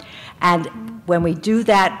Europe. And when we do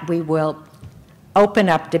that, we will open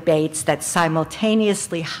up debates that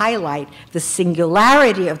simultaneously highlight the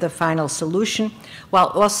singularity of the final solution, while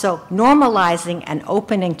also normalizing and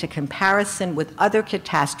opening to comparison with other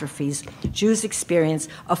catastrophes Jews experience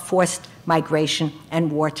of forced migration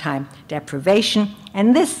and wartime deprivation.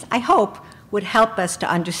 And this, I hope, would help us to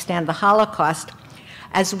understand the Holocaust,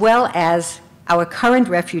 as well as our current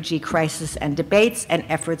refugee crisis and debates and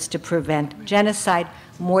efforts to prevent genocide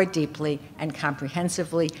more deeply and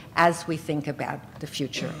comprehensively as we think about the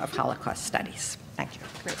future of Holocaust studies. Thank you.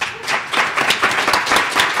 Great.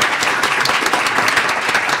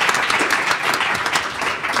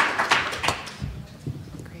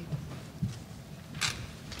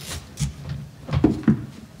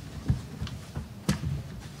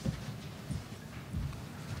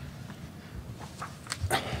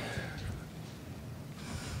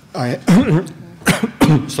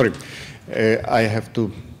 Sorry, I have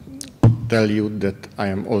to tell you that I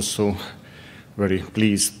am also very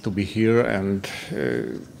pleased to be here, and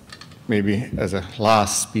maybe as a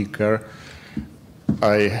last speaker,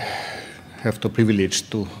 I have the privilege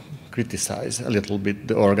to criticize a little bit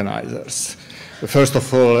the organizers. First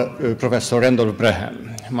of all, Professor Randolph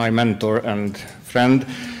Brehan, my mentor and friend.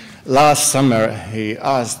 Last summer, he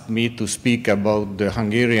asked me to speak about the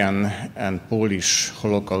Hungarian and Polish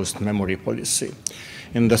Holocaust memory policy.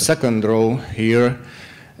 In the second row here,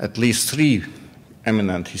 at least 3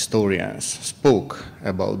 eminent historians spoke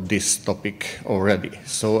about this topic already.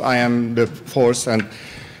 So I am the fourth, and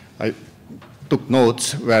I took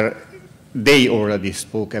notes where they already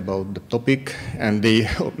spoke about the topic, and they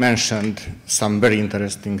mentioned some very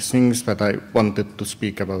interesting things that I wanted to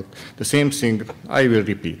speak about. The same thing I will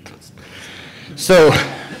repeat. So,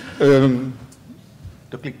 the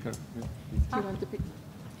clicker. Do you want the pic?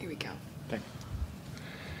 Here we go. Thank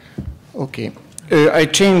you. Okay. I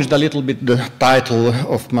changed a little bit the title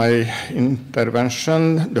of my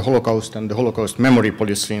intervention, the Holocaust and the Holocaust memory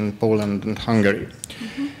policy in Poland and Hungary.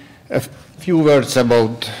 Mm-hmm. A few words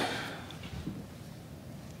about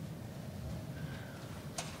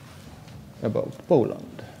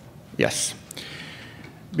Poland. Yes.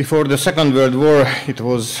 Before the Second World War, it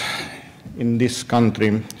was in this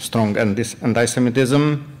country strong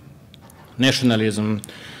anti-Semitism, nationalism.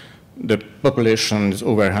 The population is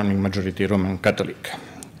overwhelming majority Roman Catholic.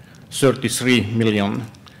 33 million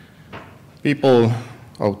people,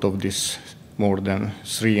 out of this more than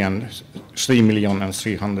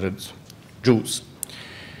 3,300,000 Jews.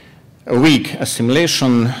 A weak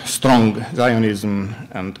assimilation, strong Zionism,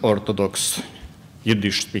 and Orthodox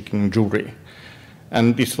Yiddish-speaking Jewry.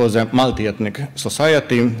 And this was a multi-ethnic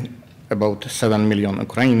society, about 7 million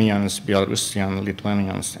Ukrainians, Belarusians,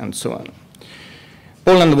 Lithuanians, and so on.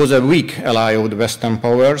 Poland was a weak ally of the Western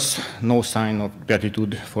powers, no sign of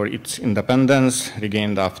gratitude for its independence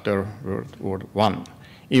regained after World War I.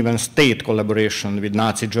 Even state collaboration with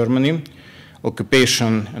Nazi Germany,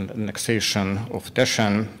 occupation and annexation of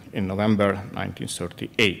Teschen in November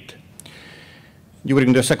 1938.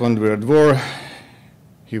 During the Second World War,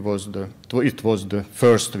 it was the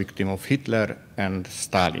first victim of Hitler and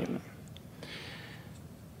Stalin.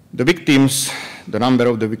 The victims, the number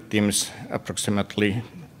of the victims, approximately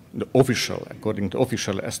according to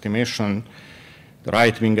official estimation, the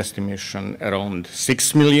right-wing estimation, around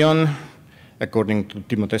 6 million. According to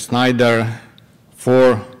Timothy Snyder,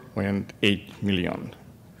 4.8 million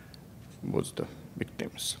was the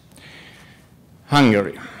victims.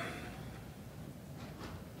 Hungary.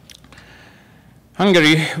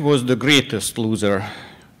 Hungary was the greatest loser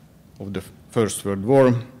of the First World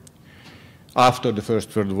War. After the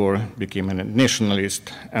First World War, became a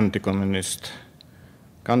nationalist, anti-communist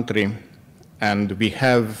country, and we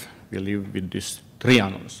live with this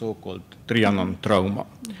Trianon, so-called Trianon trauma.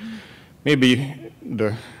 Mm-hmm. Maybe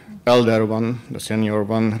the elder one, the senior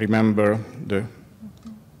one, remember the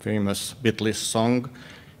famous Beatles song,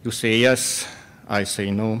 "You say yes, I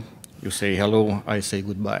say no. You say hello, I say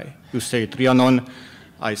goodbye. You say Trianon,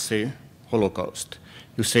 I say Holocaust.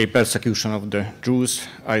 You say persecution of the Jews,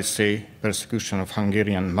 I say persecution of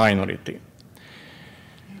Hungarian minority."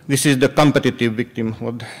 This is the competitive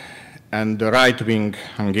victimhood, and the right-wing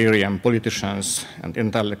Hungarian politicians and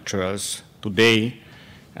intellectuals today,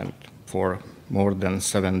 and for more than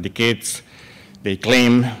 7 decades, they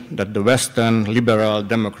claim that the Western liberal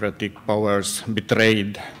democratic powers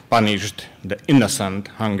betrayed, punished the innocent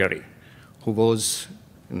Hungary, who was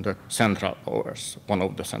in the Central Powers, one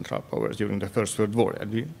of the Central Powers during the First World War,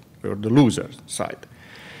 and we were the loser side.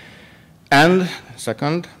 And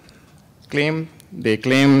second claim, they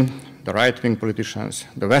claim, the right-wing politicians,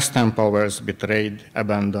 the Western powers betrayed,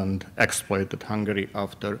 abandoned, exploited Hungary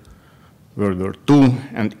after World War II,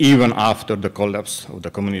 and even after the collapse of the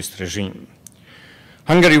communist regime.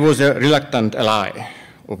 Hungary was a reluctant ally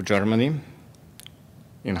of Germany.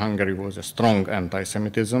 In Hungary was a strong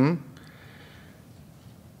anti-Semitism.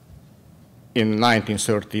 In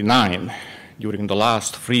 1939, during the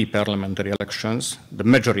last free parliamentary elections, the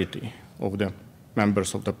majority of the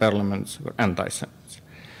members of the parliaments were anti-Semites.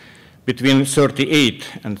 Between 1938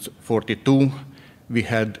 and 1942, we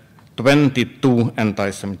had 22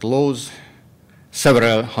 anti-Semite laws,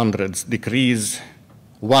 several hundreds decrees,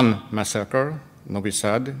 one massacre, Novi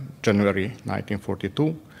Sad, January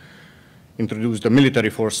 1942, introduced the military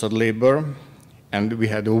forced labor, and we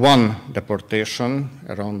had one deportation,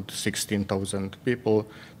 around 16,000 people,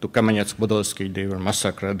 to Kamenets-Podolsky. They were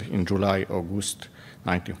massacred in July, August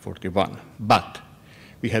 1941. But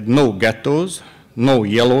we had no ghettos, no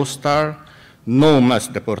Yellow Star, no mass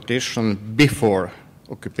deportation before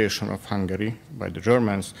occupation of Hungary by the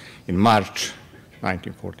Germans in March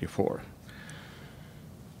 1944.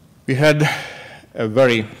 We had a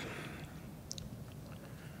very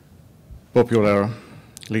popular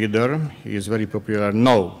leader. He is very popular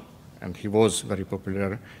now, and he was very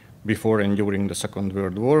popular before and during the Second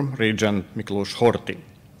World War, Regent Miklós Horthy.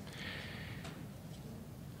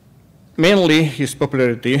 Mainly his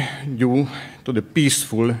popularity due to the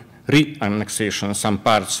peaceful re-annexation of some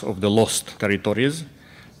parts of the lost territories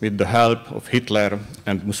with the help of Hitler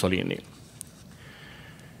and Mussolini.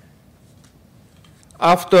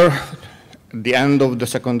 After the end of the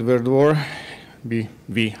Second World War, we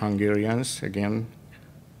Hungarians again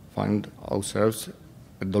find ourselves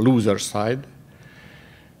at the loser side.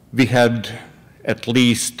 We had at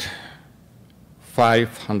least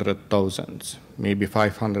 500,000, maybe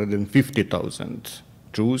 550,000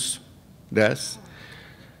 Jews deaths.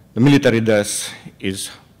 The military deaths is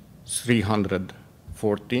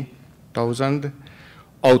 340,000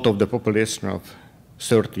 out of the population of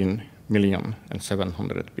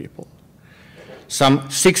 13,700,000 people. Some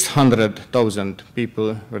 600,000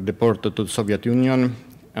 people were deported to the Soviet Union,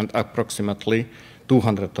 and approximately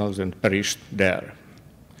 200,000 perished there.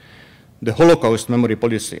 The Holocaust memory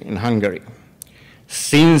policy in Hungary.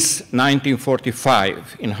 Since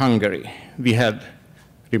 1945 in Hungary, we had,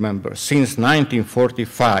 remember, since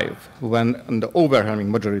 1945, when the overwhelming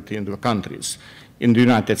majority in the countries, in the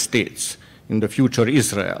United States, in the future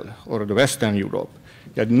Israel, or the Western Europe,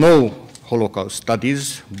 we had no Holocaust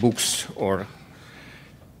studies, books, or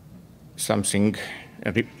something,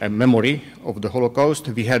 a memory of the Holocaust.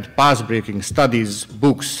 We had path-breaking studies,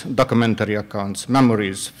 books, documentary accounts,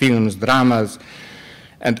 memories, films, dramas.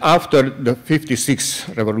 And after the '56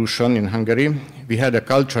 revolution in Hungary, we had a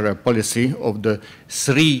cultural policy of the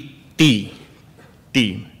 3T.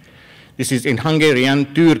 This is in Hungarian,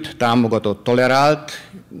 tűrt, támogatott, tolerált,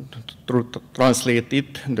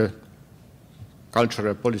 translated, the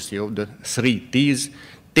cultural policy of the 3Ts,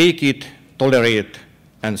 take it, tolerate,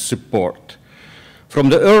 and support. From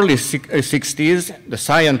the early 60s, the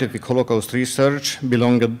scientific Holocaust research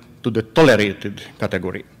belonged to the tolerated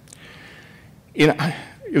category. In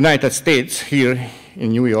United States, here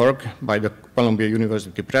in New York, by the Columbia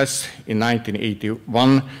University Press, in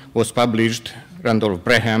 1981, was published Randolph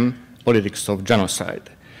Braham, Politics of Genocide.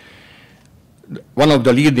 One of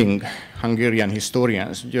the leading Hungarian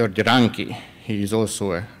historians, György Ránki, he is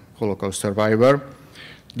also a Holocaust survivor.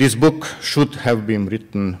 This book should have been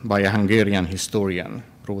written by a Hungarian historian,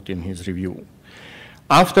 wrote in his review.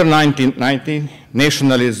 After 1990,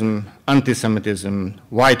 nationalism, anti-Semitism,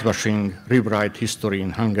 whitewashing rewrite history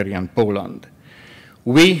in Hungary and Poland.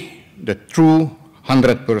 We, the true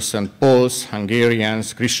 100% Poles,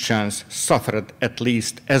 Hungarians, Christians, suffered at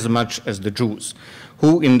least as much as the Jews,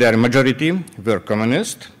 who in their majority were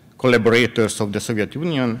communist, collaborators of the Soviet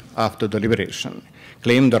Union after the liberation,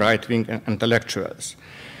 claimed the right-wing intellectuals.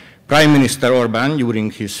 Prime Minister Orbán,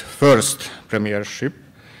 during his first premiership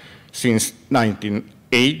since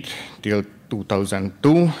 1908 till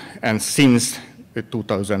 2002, and since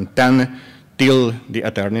 2010 till the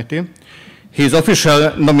eternity, his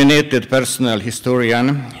official nominated personal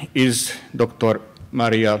historian is Dr.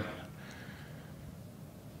 Maria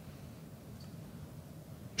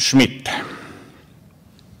Schmidt.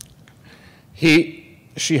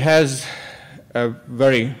 She has a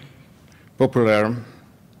very popular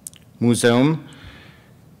museum.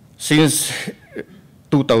 Since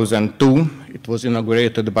 2002, it was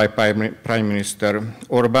inaugurated by Prime Minister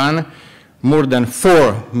Orbán. More than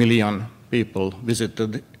 4 million people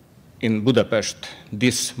visited in Budapest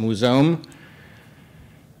this museum.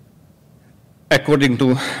 According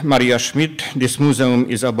to Maria Schmidt, this museum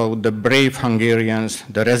is about the brave Hungarians,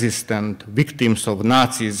 the resistant victims of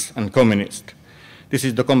Nazis and communists. This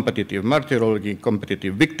is the competitive martyrology,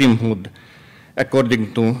 competitive victimhood.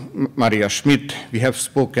 According to Maria Schmidt, we have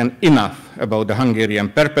spoken enough about the Hungarian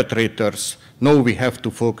perpetrators. Now we have to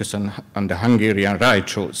focus on the Hungarian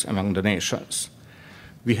righteous among the nations.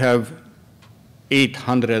 We have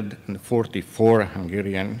 844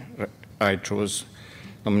 Hungarian righteous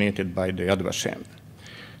nominated by the Yad Vashem.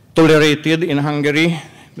 Tolerated in Hungary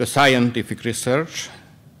the scientific research,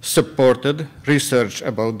 supported research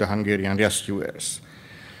about the Hungarian rescuers.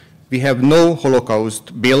 We have no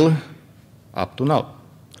Holocaust bill up to now.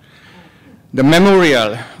 The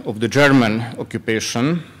memorial of the German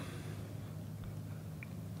occupation,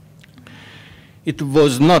 it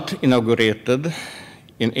was not inaugurated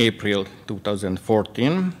in April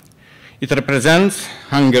 2014. It represents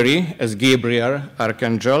Hungary as Gabriel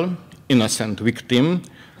Archangel, innocent victim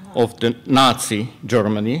of the Nazi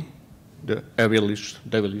Germany, the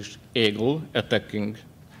devilish eagle attacking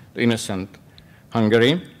the innocent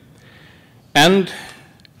Hungary. And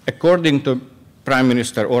according to Prime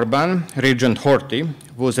Minister Orbán, Regent Horthy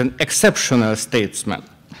was an exceptional statesman,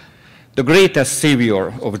 the greatest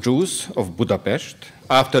savior of Jews of Budapest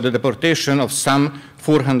after the deportation of some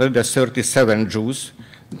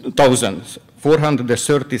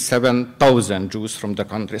 437,000 Jews from the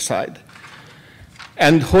countryside.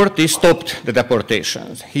 And Horthy stopped the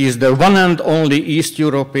deportations. He is the one and only East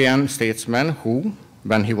European statesman who,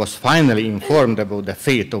 when he was finally informed about the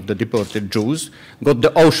fate of the deported Jews, got the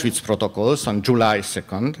Auschwitz protocols on July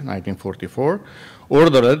 2nd, 1944,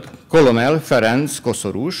 ordered Colonel Ferenc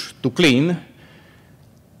Koszorús to clean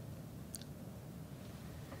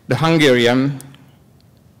the Hungarian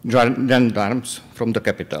gendarmes from the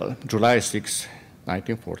capital, July 6,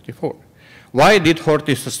 1944. Why did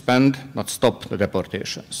Horthy suspend, not stop, the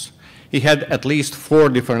deportations? He had at least 4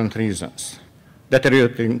 different reasons.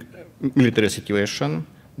 Deteriorating military situation,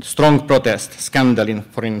 strong protest, scandal in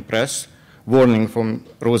foreign press, warning from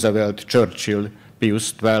Roosevelt, Churchill,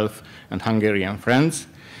 Pius XII, and Hungarian friends,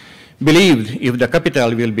 believed if the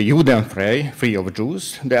capital will be Judenfrei, free of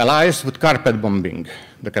Jews, the Allies would carpet bombing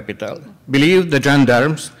the capital. Believed the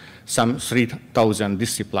gendarmes, some 3,000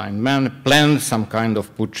 disciplined men, planned some kind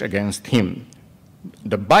of putsch against him.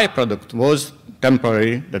 The byproduct was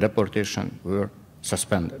temporarily the deportation were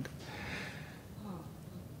suspended.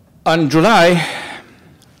 On July,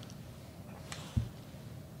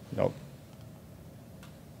 no.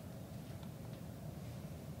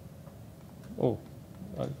 Oh,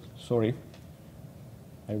 sorry,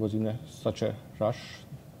 I was in such a rush.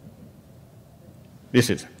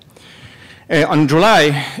 This is. On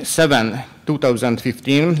July 7,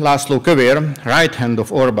 2015, László Kövér, right hand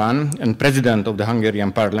of Orbán and president of the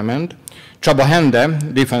Hungarian parliament, Csaba Hende,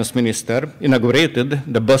 defense minister, inaugurated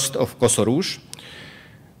the bust of Koszorús,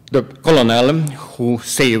 the colonel who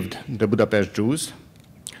saved the Budapest Jews,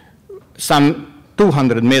 some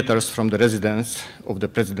 200 meters from the residence of the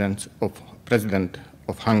president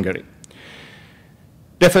of Hungary.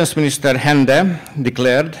 Defense Minister Hende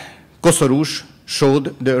declared Koszorús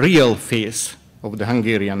showed the real face of the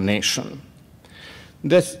Hungarian nation.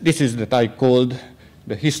 This is that I called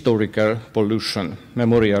the historical pollution,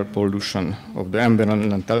 memorial pollution of the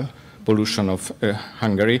environmental pollution of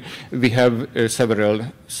Hungary. We have several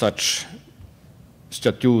such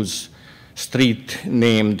statues, street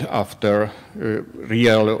named after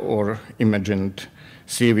real or imagined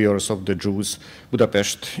saviors of the Jews.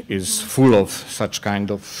 Budapest is full of such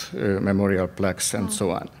kind of memorial plaques and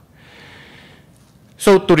so on.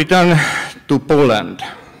 So to return to Poland,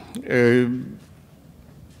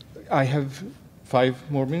 I have 5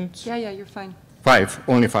 more minutes? Yeah, you're fine. 5,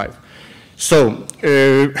 only 5. So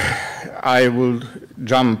I will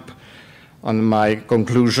jump on my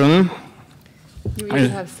conclusion. You even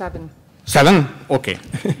have 7. 7? Okay.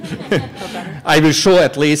 I will show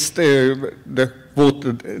at least the quote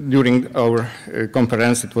during our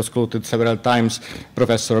conference. It was quoted several times,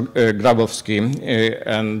 Professor Grabowski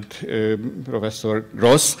and Professor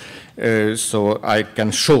Gross, so I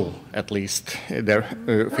can show at least their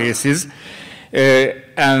faces.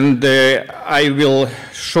 And I will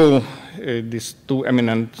show these 2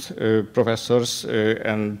 eminent professors,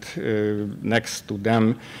 and next to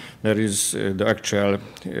them there is the actual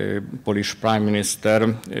Polish Prime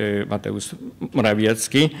Minister, Mateusz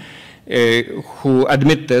Morawiecki, who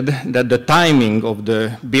admitted that the timing of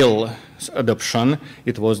the bill's adoption,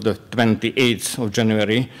 it was the 28th of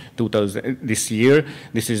January 2000, this year.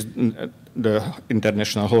 This is the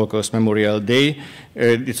International Holocaust Memorial Day,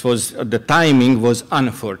 the timing was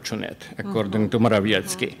unfortunate, according to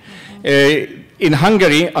Morawiecki. In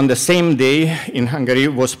Hungary, on the same day, in Hungary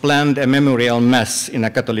was planned a memorial mass in a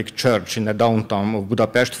Catholic church in the downtown of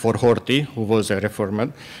Budapest for Horthy, who was a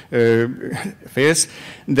Reformed faith.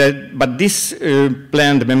 But this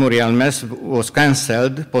planned memorial mass was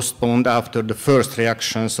cancelled, postponed after the first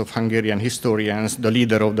reactions of Hungarian historians, the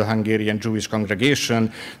leader of the Hungarian Jewish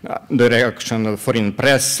congregation, the reaction of foreign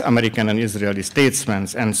press, American and Israeli statesmen,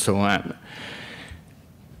 and so on.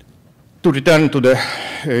 To return to the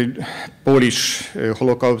Polish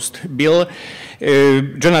Holocaust bill,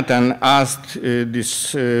 Jonathan asked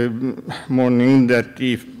this morning that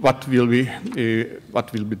what will be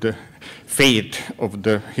the fate of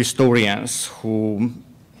the historians who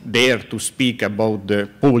dare to speak about the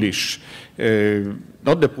Polish,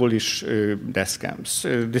 not the Polish death camps.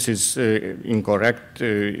 This is incorrect.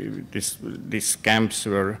 These camps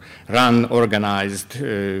were run, organized,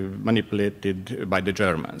 manipulated by the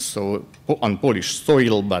Germans. So on Polish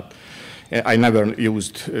soil, but I never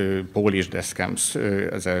used Polish death camps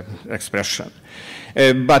as an expression.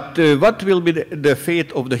 But what will be the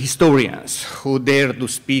fate of the historians who dare to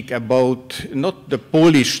speak about not the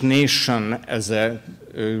Polish nation as a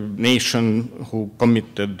nation who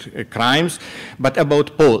committed crimes, but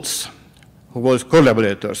about Poles who was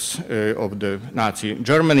collaborators of the Nazi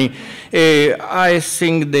Germany? I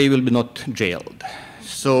think they will be not jailed.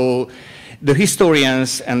 So the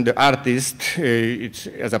historians and the artists,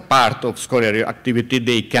 as a part of scholarly activity,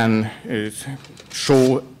 they can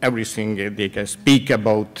show everything, they can speak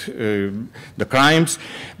about the crimes,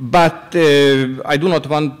 but I do not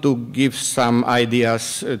want to give some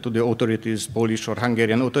ideas to the authorities, Polish or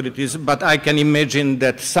Hungarian authorities, but I can imagine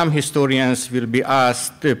that some historians will be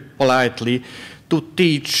asked politely to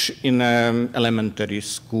teach in an elementary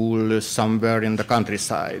school somewhere in the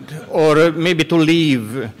countryside, or maybe to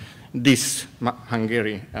leave this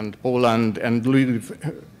Hungary and Poland and live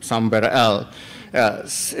somewhere else.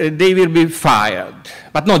 They will be fired,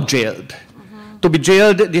 but not jailed. To be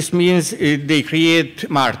jailed, this means they create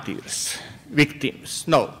martyrs, victims.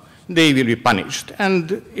 No, they will be punished.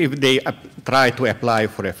 And if they try to apply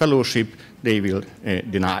for a fellowship, they will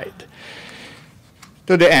deny it.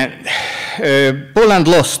 To the end, Poland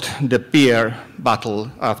lost the peer battle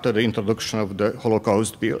after the introduction of the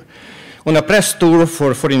Holocaust bill. On a press tour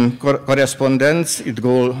for foreign correspondents, its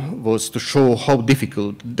goal was to show how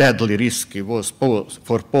difficult, deadly risky it was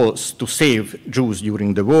for Poles to save Jews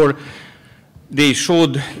during the war. They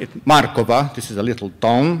showed Markowa, this is a little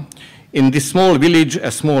town. In this small village,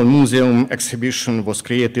 a small museum exhibition was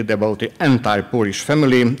created about the entire Polish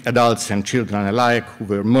family, adults and children alike, who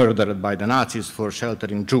were murdered by the Nazis for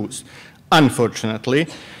sheltering Jews. Unfortunately,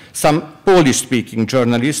 some Polish-speaking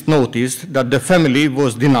journalists noticed that the family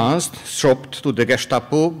was denounced, shopped to the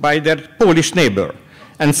Gestapo by their Polish neighbor,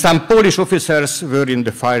 and some Polish officers were in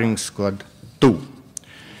the firing squad too.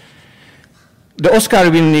 The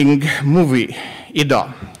Oscar-winning movie,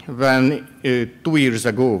 Ida, when 2 years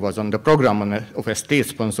ago was on the program of a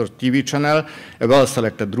state-sponsored TV channel, a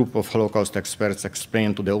well-selected group of Holocaust experts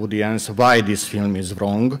explained to the audience why this film is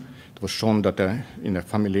wrong. It was shown that in a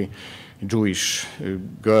family, Jewish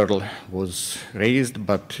girl was raised,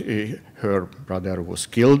 but her brother was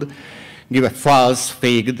killed. Give a false,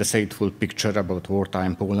 fake, deceitful picture about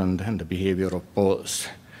wartime Poland and the behavior of Poles.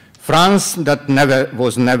 France, that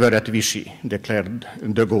was never at Vichy, declared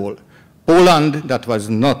de Gaulle. Poland, that was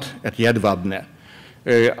not at Jedwabne.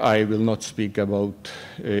 I will not speak about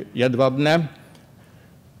Jedwabne,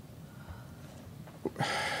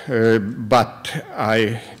 but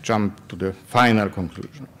I jump to the final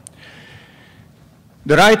conclusion.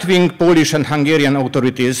 The right-wing Polish and Hungarian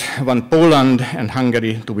authorities want Poland and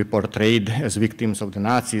Hungary to be portrayed as victims of the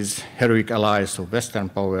Nazis, heroic allies of Western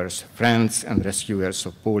powers, friends and rescuers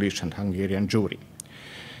of Polish and Hungarian Jewry.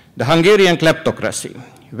 The Hungarian kleptocracy,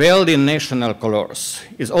 veiled in national colors,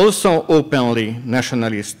 is also openly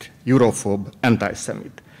nationalist, Europhobe,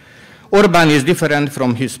 anti-Semite. Orbán is different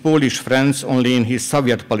from his Polish friends only in his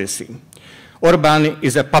Soviet policy. Orbán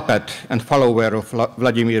is a puppet and follower of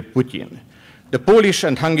Vladimir Putin. The Polish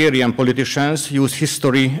and Hungarian politicians use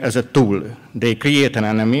history as a tool. They create an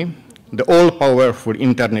enemy, the all-powerful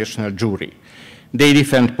international Jewry. They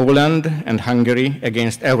defend Poland and Hungary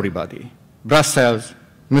against everybody. Brussels,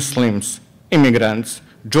 Muslims, immigrants,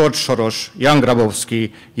 George Soros, Jan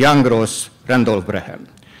Grabowski, Jan Gross, Randolph Brehen.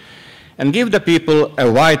 And give the people a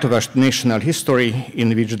whitewashed national history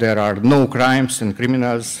in which there are no crimes and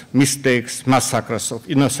criminals, mistakes, massacres of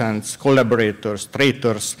innocents, collaborators,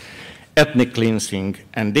 traitors, ethnic cleansing,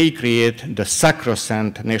 and they create the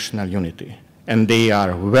sacrosanct national unity. And they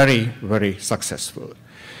are very, very successful.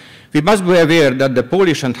 We must be aware that the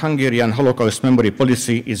Polish and Hungarian Holocaust memory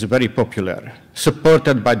policy is very popular,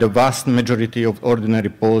 supported by the vast majority of ordinary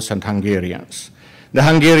Poles and Hungarians. The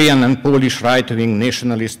Hungarian and Polish right-wing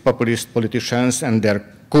nationalist populist politicians and their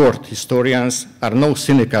court historians are no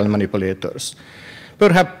cynical manipulators.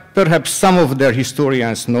 Perhaps some of their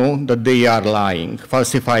historians know that they are lying,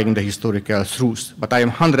 falsifying the historical truth, but I am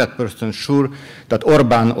 100% sure that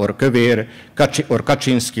Orbán or Kövér, or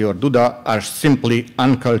Kaczynski or Duda are simply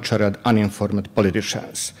uncultured, uninformed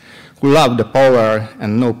politicians who love the power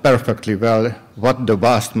and know perfectly well what the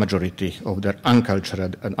vast majority of their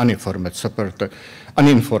uncultured and uninformed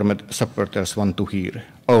supporters want to hear.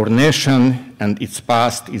 Our nation and its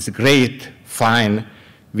past is great, fine,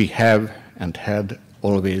 we have and had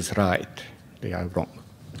always right. They are wrong.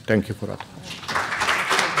 Thank you for that.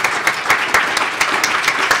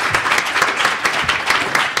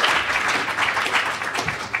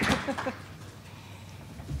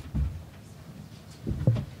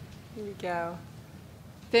 Here we go.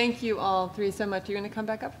 Thank you all three so much. You're going to come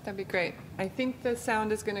back up? That'd be great. I think the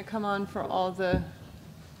sound is going to come on for all the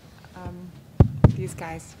these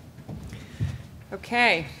guys.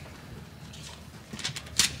 Okay.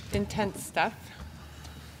 Intense stuff.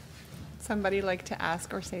 Somebody like to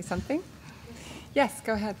ask or say something? Yes,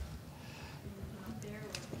 go ahead.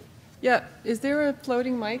 Yeah, is there a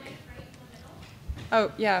floating mic?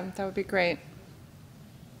 Oh, yeah, that would be great.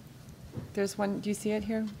 There's one, do you see it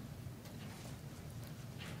here?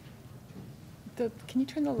 Can you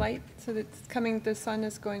turn the light so that it's coming, the sun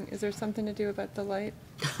is going, is there something to do about the light?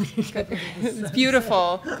 It's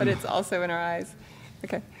beautiful, but it's also in our eyes.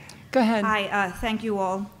 Okay, go ahead. Hi, thank you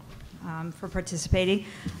all for participating.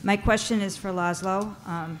 My question is for László.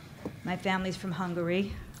 My family's from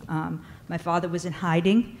Hungary. My father was in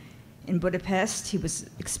hiding in Budapest. He was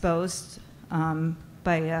exposed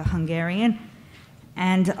by a Hungarian.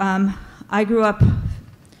 And I grew up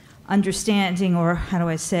understanding, or how do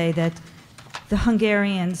I say, that the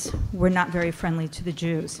Hungarians were not very friendly to the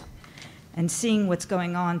Jews. And seeing what's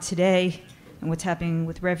going on today and what's happening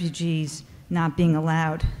with refugees not being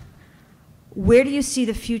allowed, where do you see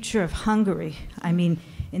the future of Hungary? I mean,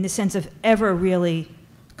 in the sense of ever really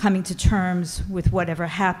coming to terms with whatever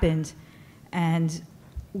happened, and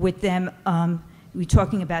with them, we're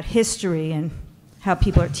talking about history and how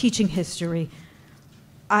people are teaching history.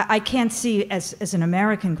 I can't see, as an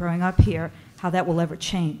American growing up here, how that will ever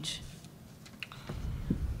change.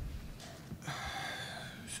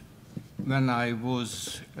 When I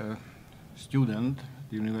was a student at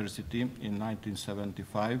the university in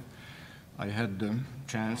 1975, I had the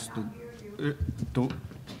chance to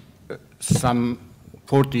some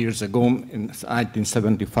 40 years ago, in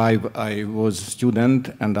 1975, I was a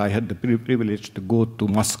student and I had the privilege to go to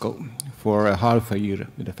Moscow for a half a year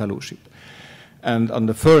with a fellowship. And on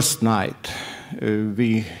the first night,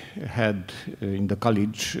 we had in the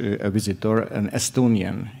college a visitor, an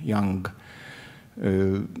Estonian young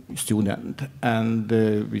student, and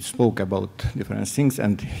we spoke about different things,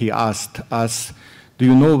 and he asked us, do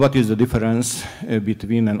you know what is the difference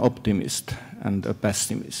between an optimist and a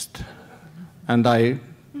pessimist? And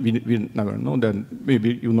we never know, then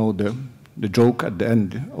maybe you know the joke at the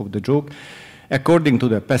end of the joke. According to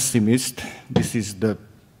the pessimist, this is the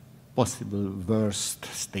possible worst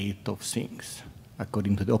state of things.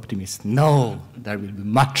 According to the optimist, no, there will be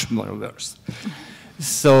much more worse.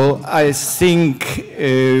 So I think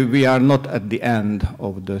we are not at the end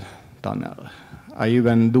of the tunnel. I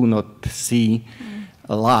even do not see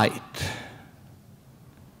a light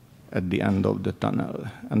at the end of the tunnel,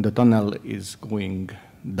 and the tunnel is going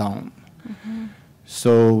down. Mm-hmm.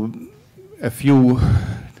 So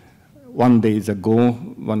one day ago,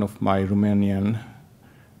 one of my Romanian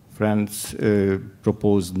friends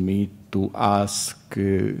proposed me to ask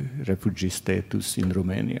refugee status in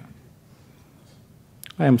Romania.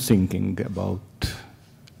 I am thinking about,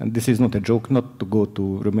 and this is not a joke, not to go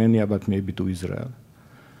to Romania, but maybe to Israel.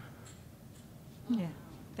 Yeah,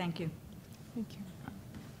 thank you. Thank you.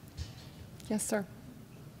 Yes, sir.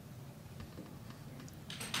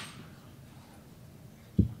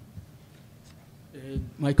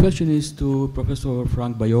 My question is to Professor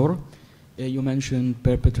Frank Bajohr. You mentioned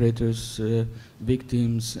perpetrators,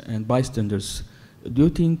 victims, and bystanders. Do you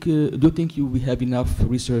think we have enough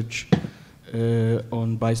research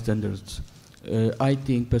on bystanders? I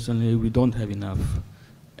think personally we don't have enough.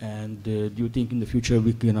 And do you think in the future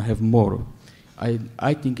we can have more?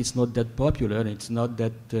 I think it's not that popular. It's not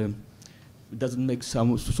that doesn't make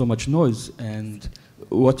so much noise? And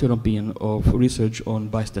what's your opinion of research on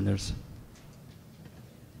bystanders?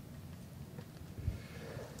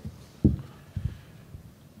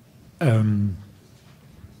 I'm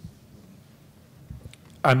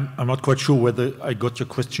not quite sure whether I got your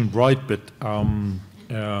question right, but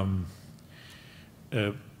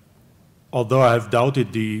although I've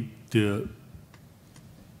doubted that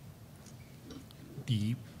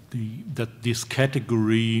this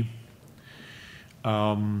category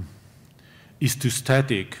is too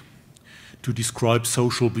static to describe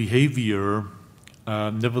social behavior,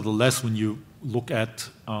 nevertheless, when you look at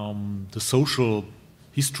the social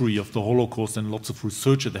history of the Holocaust and lots of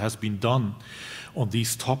research that has been done on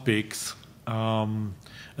these topics, I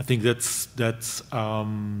think that's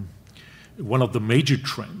one of the major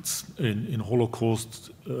trends in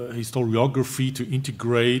Holocaust historiography, to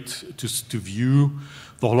integrate, to view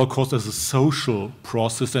the Holocaust as a social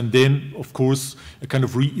process, and then, of course, a kind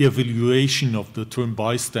of re-evaluation of the term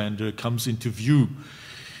bystander comes into view.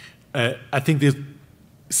 I think there's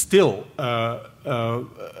still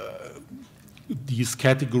these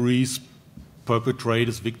categories,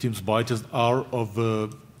 perpetrators, victims, biters, are of a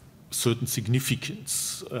certain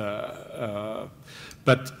significance,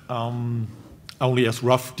 but only as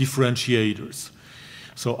rough differentiators.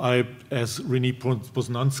 So as René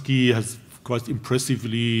Poznański has quite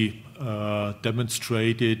impressively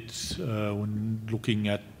demonstrated when looking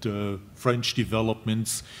at French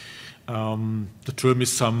developments, the term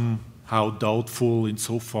is somehow doubtful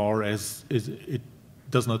insofar as it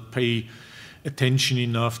does not pay attention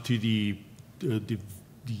enough to the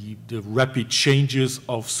rapid changes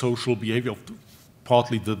of social behavior of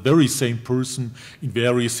partly the very same person in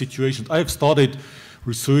various situations. I have started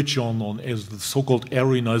research on as the so-called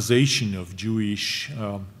Aryanization of Jewish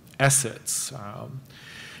assets.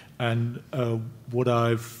 And what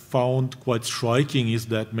I've found quite striking is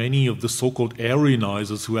that many of the so-called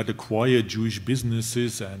Aryanizers who had acquired Jewish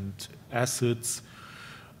businesses and assets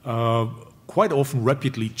quite often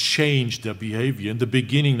rapidly changed their behavior. In the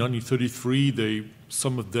beginning, 1933,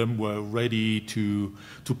 some of them were ready to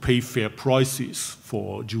pay fair prices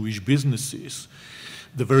for Jewish businesses.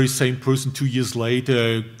 The very same person 2 years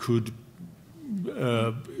later could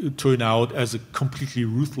turn out as a completely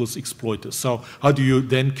ruthless exploiter. So how do you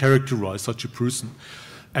then characterize such a person?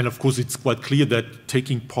 And of course, it's quite clear that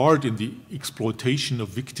taking part in the exploitation of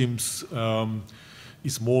victims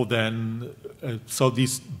is more than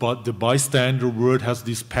but the bystander word has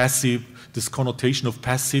this connotation of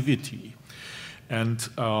passivity, and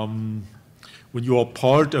when you are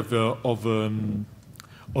part of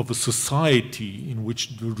a society in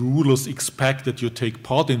which the rulers expect that you take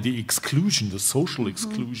part in the exclusion, the social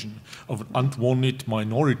exclusion of unwanted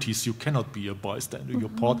minorities, you cannot be a bystander. You're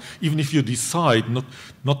part, even if you decide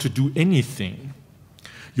not to do anything,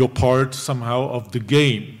 you're part somehow of the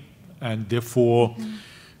game. And therefore,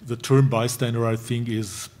 the term bystander, I think,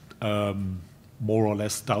 is more or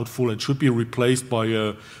less doubtful and should be replaced by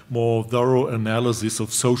a more thorough analysis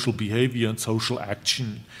of social behavior and social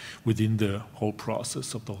action within the whole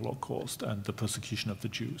process of the Holocaust and the persecution of the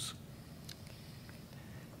Jews.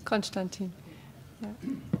 Konstantin. Yeah.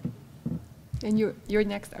 And you're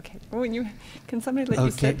next. Okay. Can somebody let you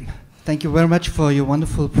sit? Thank you very much for your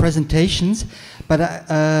wonderful presentations, but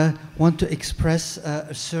I want to express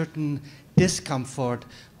a certain discomfort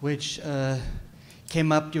which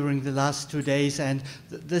came up during the last 2 days, and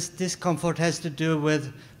this discomfort has to do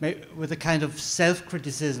with a kind of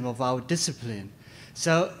self-criticism of our discipline.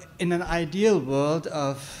 So in an ideal world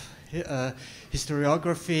of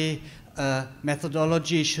historiography,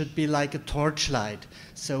 methodology should be like a torchlight.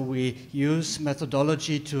 So we use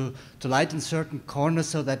methodology to light in certain corners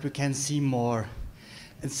so that we can see more.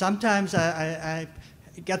 And sometimes I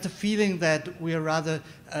get the feeling that we are rather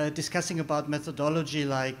discussing about methodology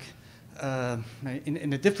like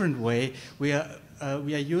in a different way. We are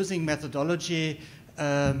using methodology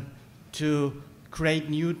to create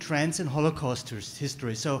new trends in Holocaust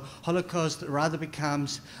history. So Holocaust rather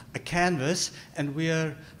becomes a canvas, and we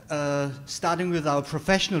are starting with our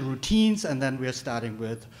professional routines, and then we are starting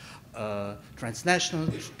with transnational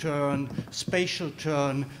turn, spatial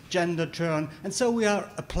turn, gender turn, and so we are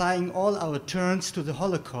applying all our turns to the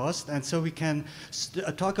Holocaust, and so we can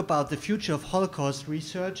talk about the future of Holocaust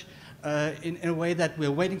research in a way that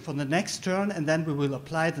we're waiting for the next turn, and then we will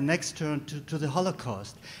apply the next turn to the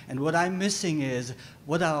Holocaust. And what I'm missing is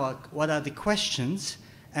what are the questions,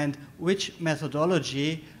 and which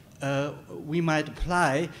methodology we might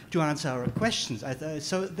apply to answer our questions.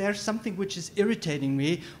 So there's something which is irritating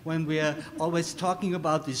me when we are always talking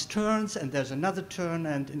about these turns, and there's another turn,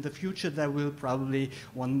 and in the future there will probably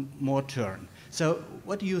one more turn. So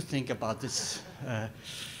what do you think about this?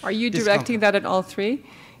 Are you directing that at all three?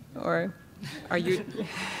 Or are you...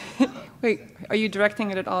 Wait, are you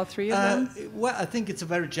directing it at all three of them? Well, I think it's a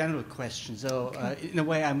very general question. So in a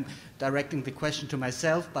way, I'm directing the question to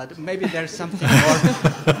myself, but maybe there's something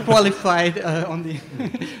more qualified on the...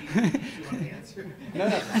 No,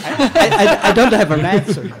 I don't have an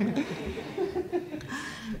answer.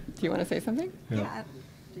 Do you want to say something? Yeah.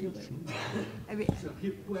 I mean,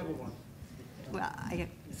 Whoever wants. well,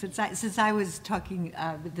 since I was talking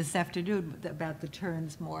this afternoon about the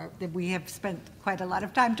turns more, that we have spent quite a lot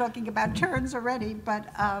of time talking about turns already. But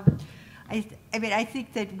I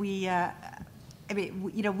think that we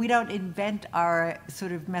don't invent our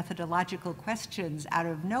sort of methodological questions out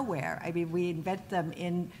of nowhere. I mean, we invent them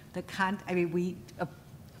in the we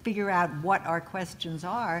figure out what our questions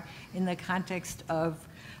are in the context of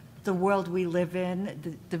the world we live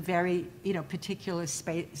in, the very particular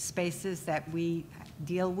spaces that we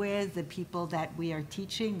deal with, the people that we are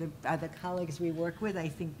teaching, the colleagues we work with. I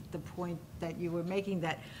think the point that you were making,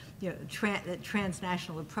 that that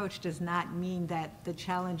transnational approach does not mean that the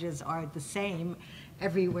challenges are the same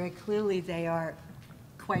everywhere. Clearly, they are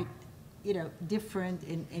quite different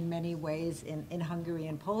in many ways in Hungary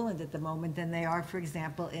and Poland at the moment than they are, for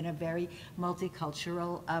example, in a very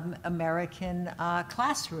multicultural American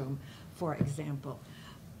classroom, for example.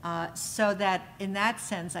 So that in that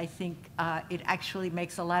sense, I think it actually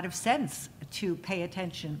makes a lot of sense to pay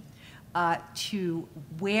attention to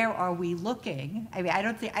where are we looking. I mean, I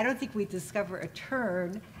don't think we discover a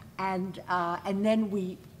turn and then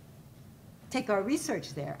we take our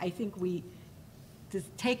research there. I think we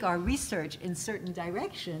take our research in certain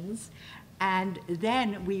directions, and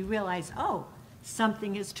then we realize, oh,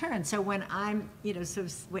 something has turned. So when I'm,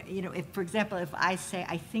 if, for example, if I say,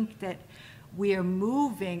 I think that we are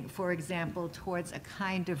moving, for example, towards a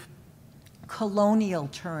kind of colonial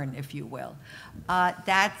turn, if you will,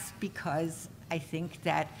 that's because I think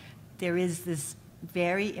that there is this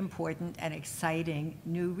very important and exciting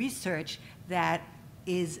new research that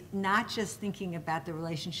is not just thinking about the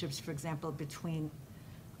relationships, for example, between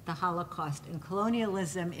the Holocaust and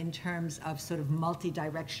colonialism in terms of sort of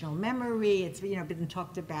multi-directional memory. It's been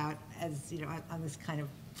talked about as on this kind of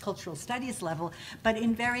cultural studies level, but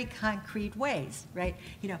in very concrete ways, right?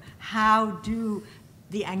 How do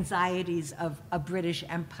the anxieties of a British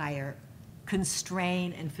Empire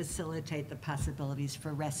constrain and facilitate the possibilities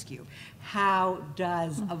for rescue? How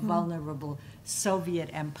does a vulnerable Soviet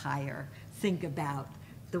empire think about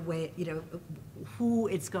the way, who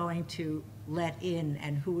it's going to let in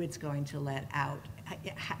and who it's going to let out?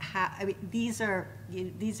 I mean, these are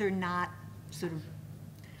not sort of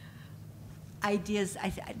ideas,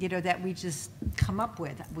 that we just come up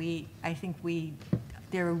with. I think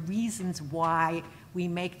there are reasons why we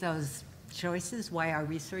make those choices, why our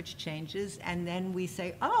research changes, and then we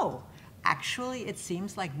say, oh, actually, it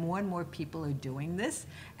seems like more and more people are doing this,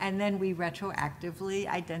 and then we retroactively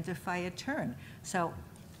identify a turn. So,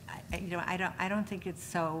 I don't think it's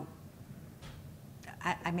so.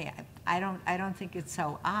 I don't think it's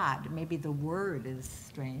so odd. Maybe the word is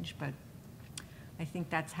strange, but I think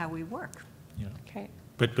that's how we work. Yeah. Okay.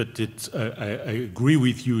 But I agree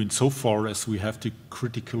with you insofar as we have to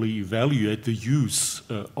critically evaluate the use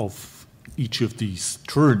of each of these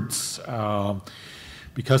turns,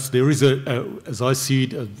 because there is as I see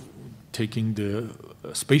it, taking the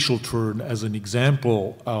spatial turn as an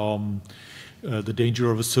example, the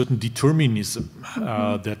danger of a certain determinism,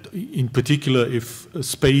 that in particular if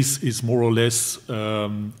space is more or less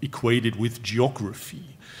equated with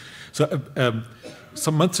geography. So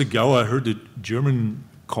some months ago I heard a German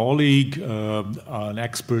colleague, an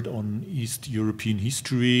expert on East European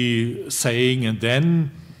history, saying, and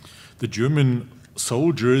then the German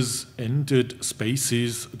soldiers entered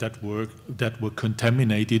spaces that were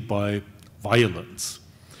contaminated by violence.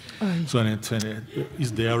 So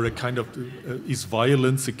is there a kind of is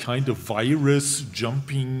violence a kind of virus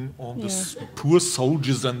jumping on the poor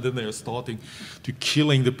soldiers, and then they're starting to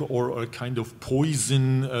killing or a kind of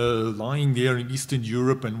poison lying there in Eastern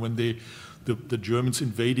Europe, and when the Germans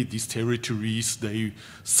invaded these territories, they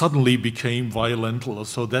suddenly became violent.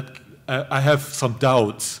 So that I have some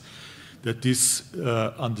doubts that this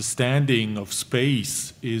understanding of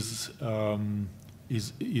space is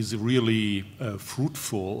really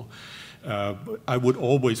fruitful, I would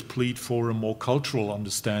always plead for a more cultural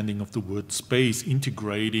understanding of the word space,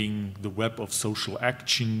 integrating the web of social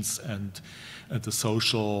actions and the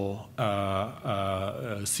social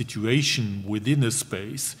situation within a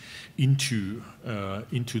space into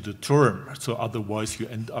the term. So otherwise you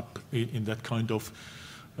end up in that kind of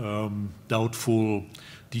doubtful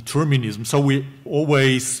determinism. So we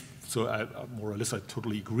always, so I more or less I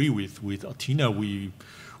totally agree with Atina.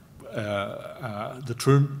 The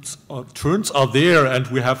terms are there, and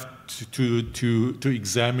we have to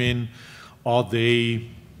examine, are they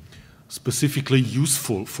specifically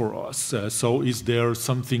useful for us? So is there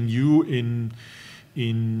something new in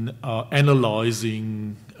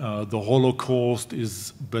analyzing the Holocaust?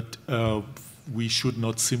 But we should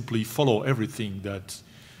not simply follow everything that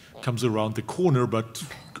comes around the corner, but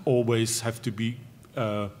always have to be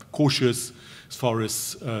cautious as far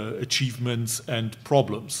as achievements and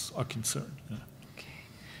problems are concerned. Yeah. Okay.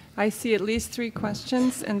 I see at least 3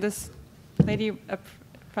 questions, and this lady up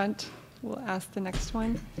front will ask the next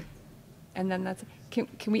one. And then that's, can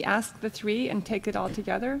we ask the 3 and take it all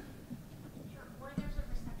together? Sure. Or there's a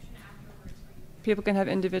reception afterwards. People can have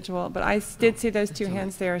individual, but I did see those 2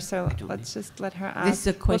 hands there, so let's just let her ask. This is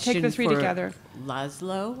a question we'll take the 3 for together.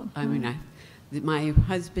 László. I mean, my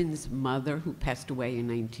husband's mother, who passed away in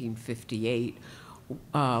 1958,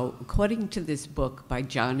 according to this book by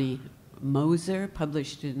Johnny Moser,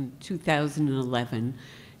 published in 2011,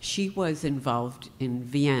 she was involved in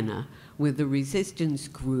Vienna with a resistance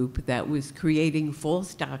group that was creating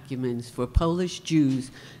false documents for Polish Jews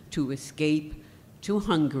to escape to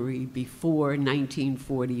Hungary before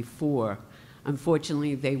 1944.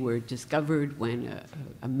 Unfortunately, they were discovered when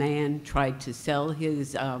a man tried to sell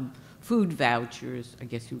his food vouchers, I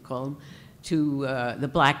guess you would call them, to the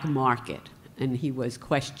black market. And he was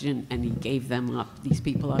questioned, and he gave them up, these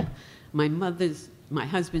people up. My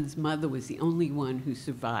husband's mother was the only one who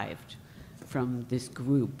survived from this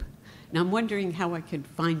group. Now, I'm wondering how I could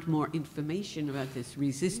find more information about this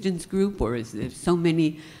resistance group, or is there so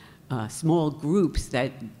many small groups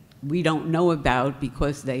that we don't know about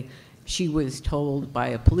because she was told by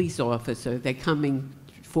a police officer, they're coming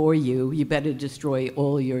for you, you better destroy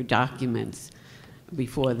all your documents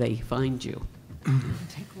before they find you.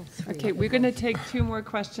 Okay, we're going to take 2 more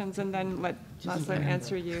questions and then let László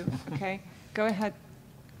answer you. Okay, go ahead.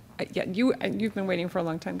 Yeah, you've been waiting for a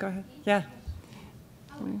long time. Go ahead. Yeah.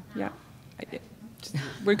 Yeah.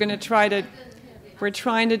 We're going to try to. We're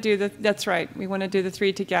trying to do that's right. We want to do the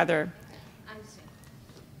 3 together.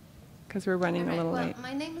 Because we're running a little late.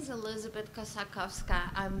 My name is Elizabeth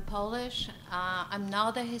Kosakowska. I'm Polish. I'm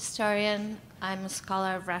not a historian. I'm a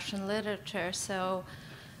scholar of Russian literature, so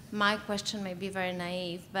my question may be very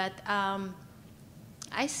naive, but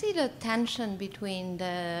I see the tension between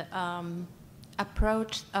the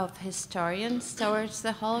approach of historians towards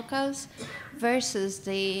the Holocaust versus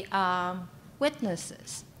the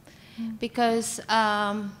witnesses. Because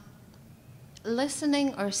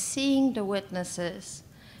listening or seeing the witnesses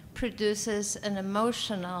produces an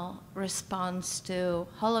emotional response to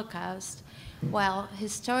Holocaust, while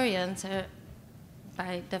historians are,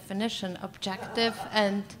 by definition, objective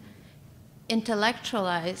and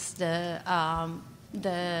intellectualize the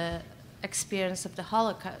experience of the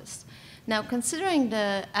Holocaust. Now, considering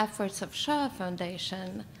the efforts of Shoah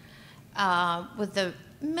Foundation, with the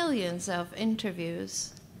millions of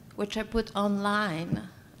interviews which are put online,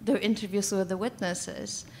 the interviews with the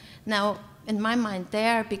witnesses, now, in my mind, they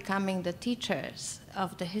are becoming the teachers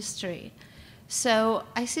of the history. So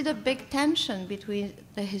I see the big tension between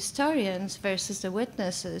the historians versus the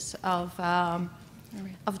witnesses of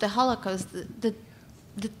the Holocaust, the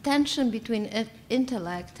tension between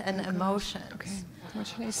intellect and emotions.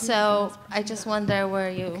 Okay. So I just wonder where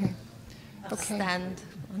you stand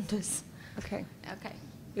on this. Okay. Okay.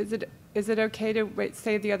 Is it okay to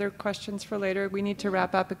save the other questions for later? We need to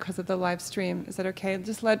wrap up because of the live stream. Is that okay?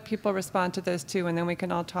 Just let people respond to those 2, and then we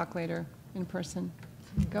can all talk later in person.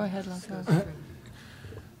 Go ahead, László.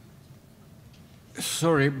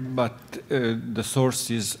 Sorry, but the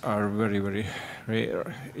sources are very, very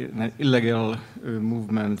rare. Illegal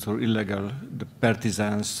movements or the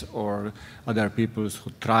partisans or other peoples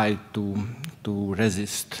who tried to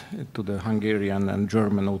resist to the Hungarian and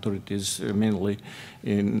German authorities, mainly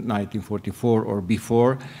in 1944 or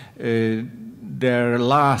before. Their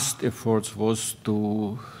last efforts was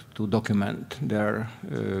to document their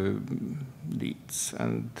deeds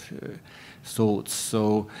and thoughts.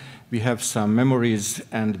 So we have some memories,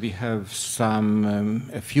 and we have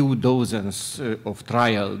a few dozens of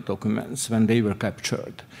trial documents when they were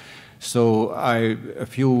captured. So a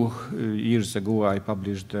few years ago, I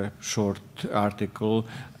published a short article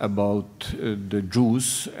about the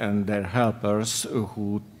Jews and their helpers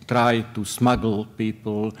who try to smuggle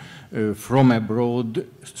people from abroad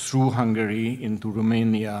through Hungary into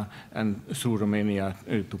Romania and through Romania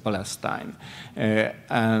to Palestine.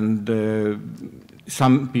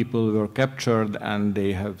 Some people were captured and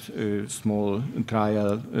they have small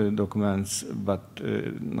trial documents, but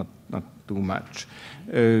not too much.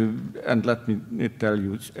 And let me tell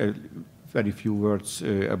you very few words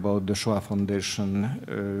about the Shoah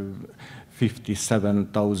Foundation.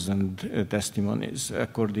 57,000 testimonies,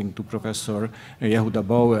 according to Professor Yehuda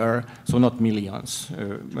Bauer, so not millions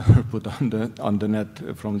were put on the net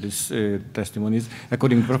from these testimonies.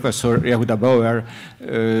 According to Professor Yehuda Bauer,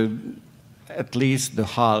 at least the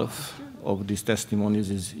half of these testimonies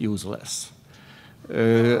is useless.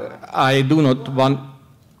 I do not want...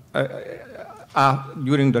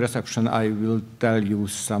 during the reception, I will tell you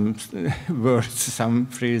some words, some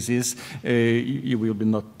phrases. You will be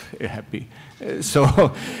not happy.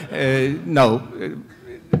 No,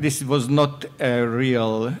 this was not a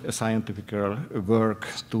real scientific work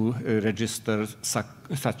to register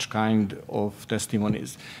such kind of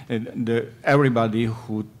testimonies. Everybody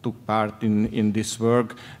who took part in this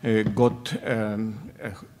work got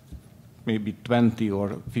maybe 20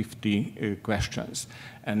 or 50 questions.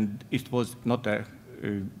 And it was not a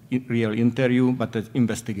real interview, but an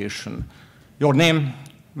investigation. Your name,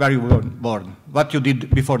 where you were born, what you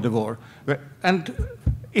did before the war. And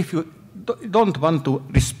if you don't want to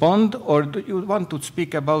respond or you want to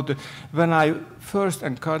speak about when I first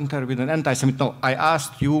encountered with an anti-Semite, no, I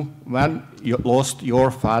asked you when you lost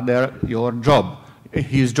your father your job,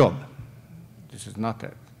 his job. This is not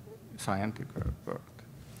a scientific work.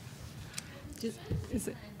 Is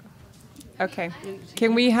it? Okay.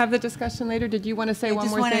 Can we have the discussion later? Did you want to say one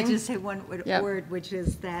more thing? I just wanted to say one word, which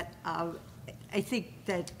is that I think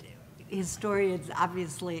that historians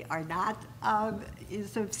obviously are not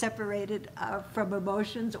sort of separated from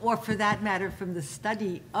emotions, or for that matter, from the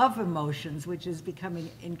study of emotions, which is becoming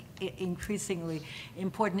increasingly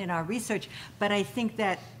important in our research. But I think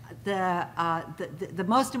that the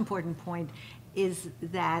most important point is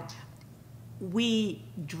that we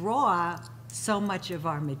draw so much of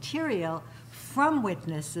our material from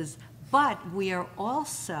witnesses, but we are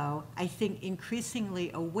also, I think,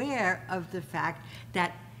 increasingly aware of the fact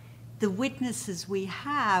that the witnesses we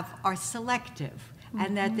have are selective,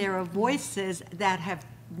 and that there are voices that have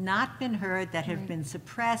not been heard, that have been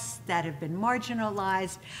suppressed, that have been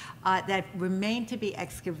marginalized, that remain to be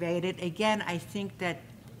excavated. Again, I think that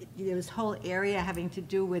this whole area having to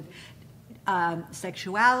do with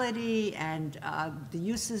sexuality and the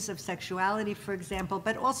uses of sexuality, for example,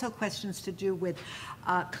 but also questions to do with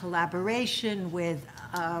collaboration, with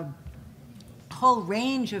a whole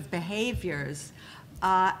range of behaviors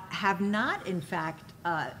have not, in fact,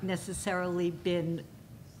 necessarily been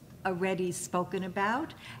already spoken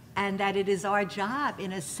about, and that it is our job,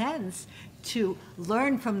 in a sense, to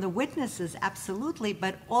learn from the witnesses, absolutely,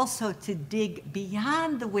 but also to dig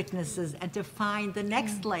beyond the witnesses and to find the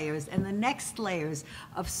next layers and the next layers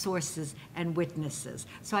of sources and witnesses.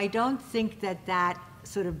 So I don't think that that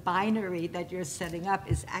sort of binary that you're setting up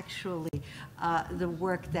is actually the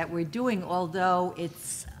work that we're doing, although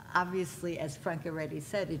it's obviously, as Frank already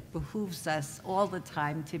said, it behooves us all the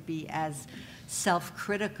time to be as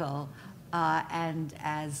self-critical and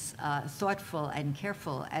as thoughtful and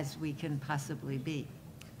careful as we can possibly be.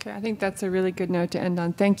 Okay, I think that's a really good note to end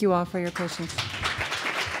on. Thank you all for your patience.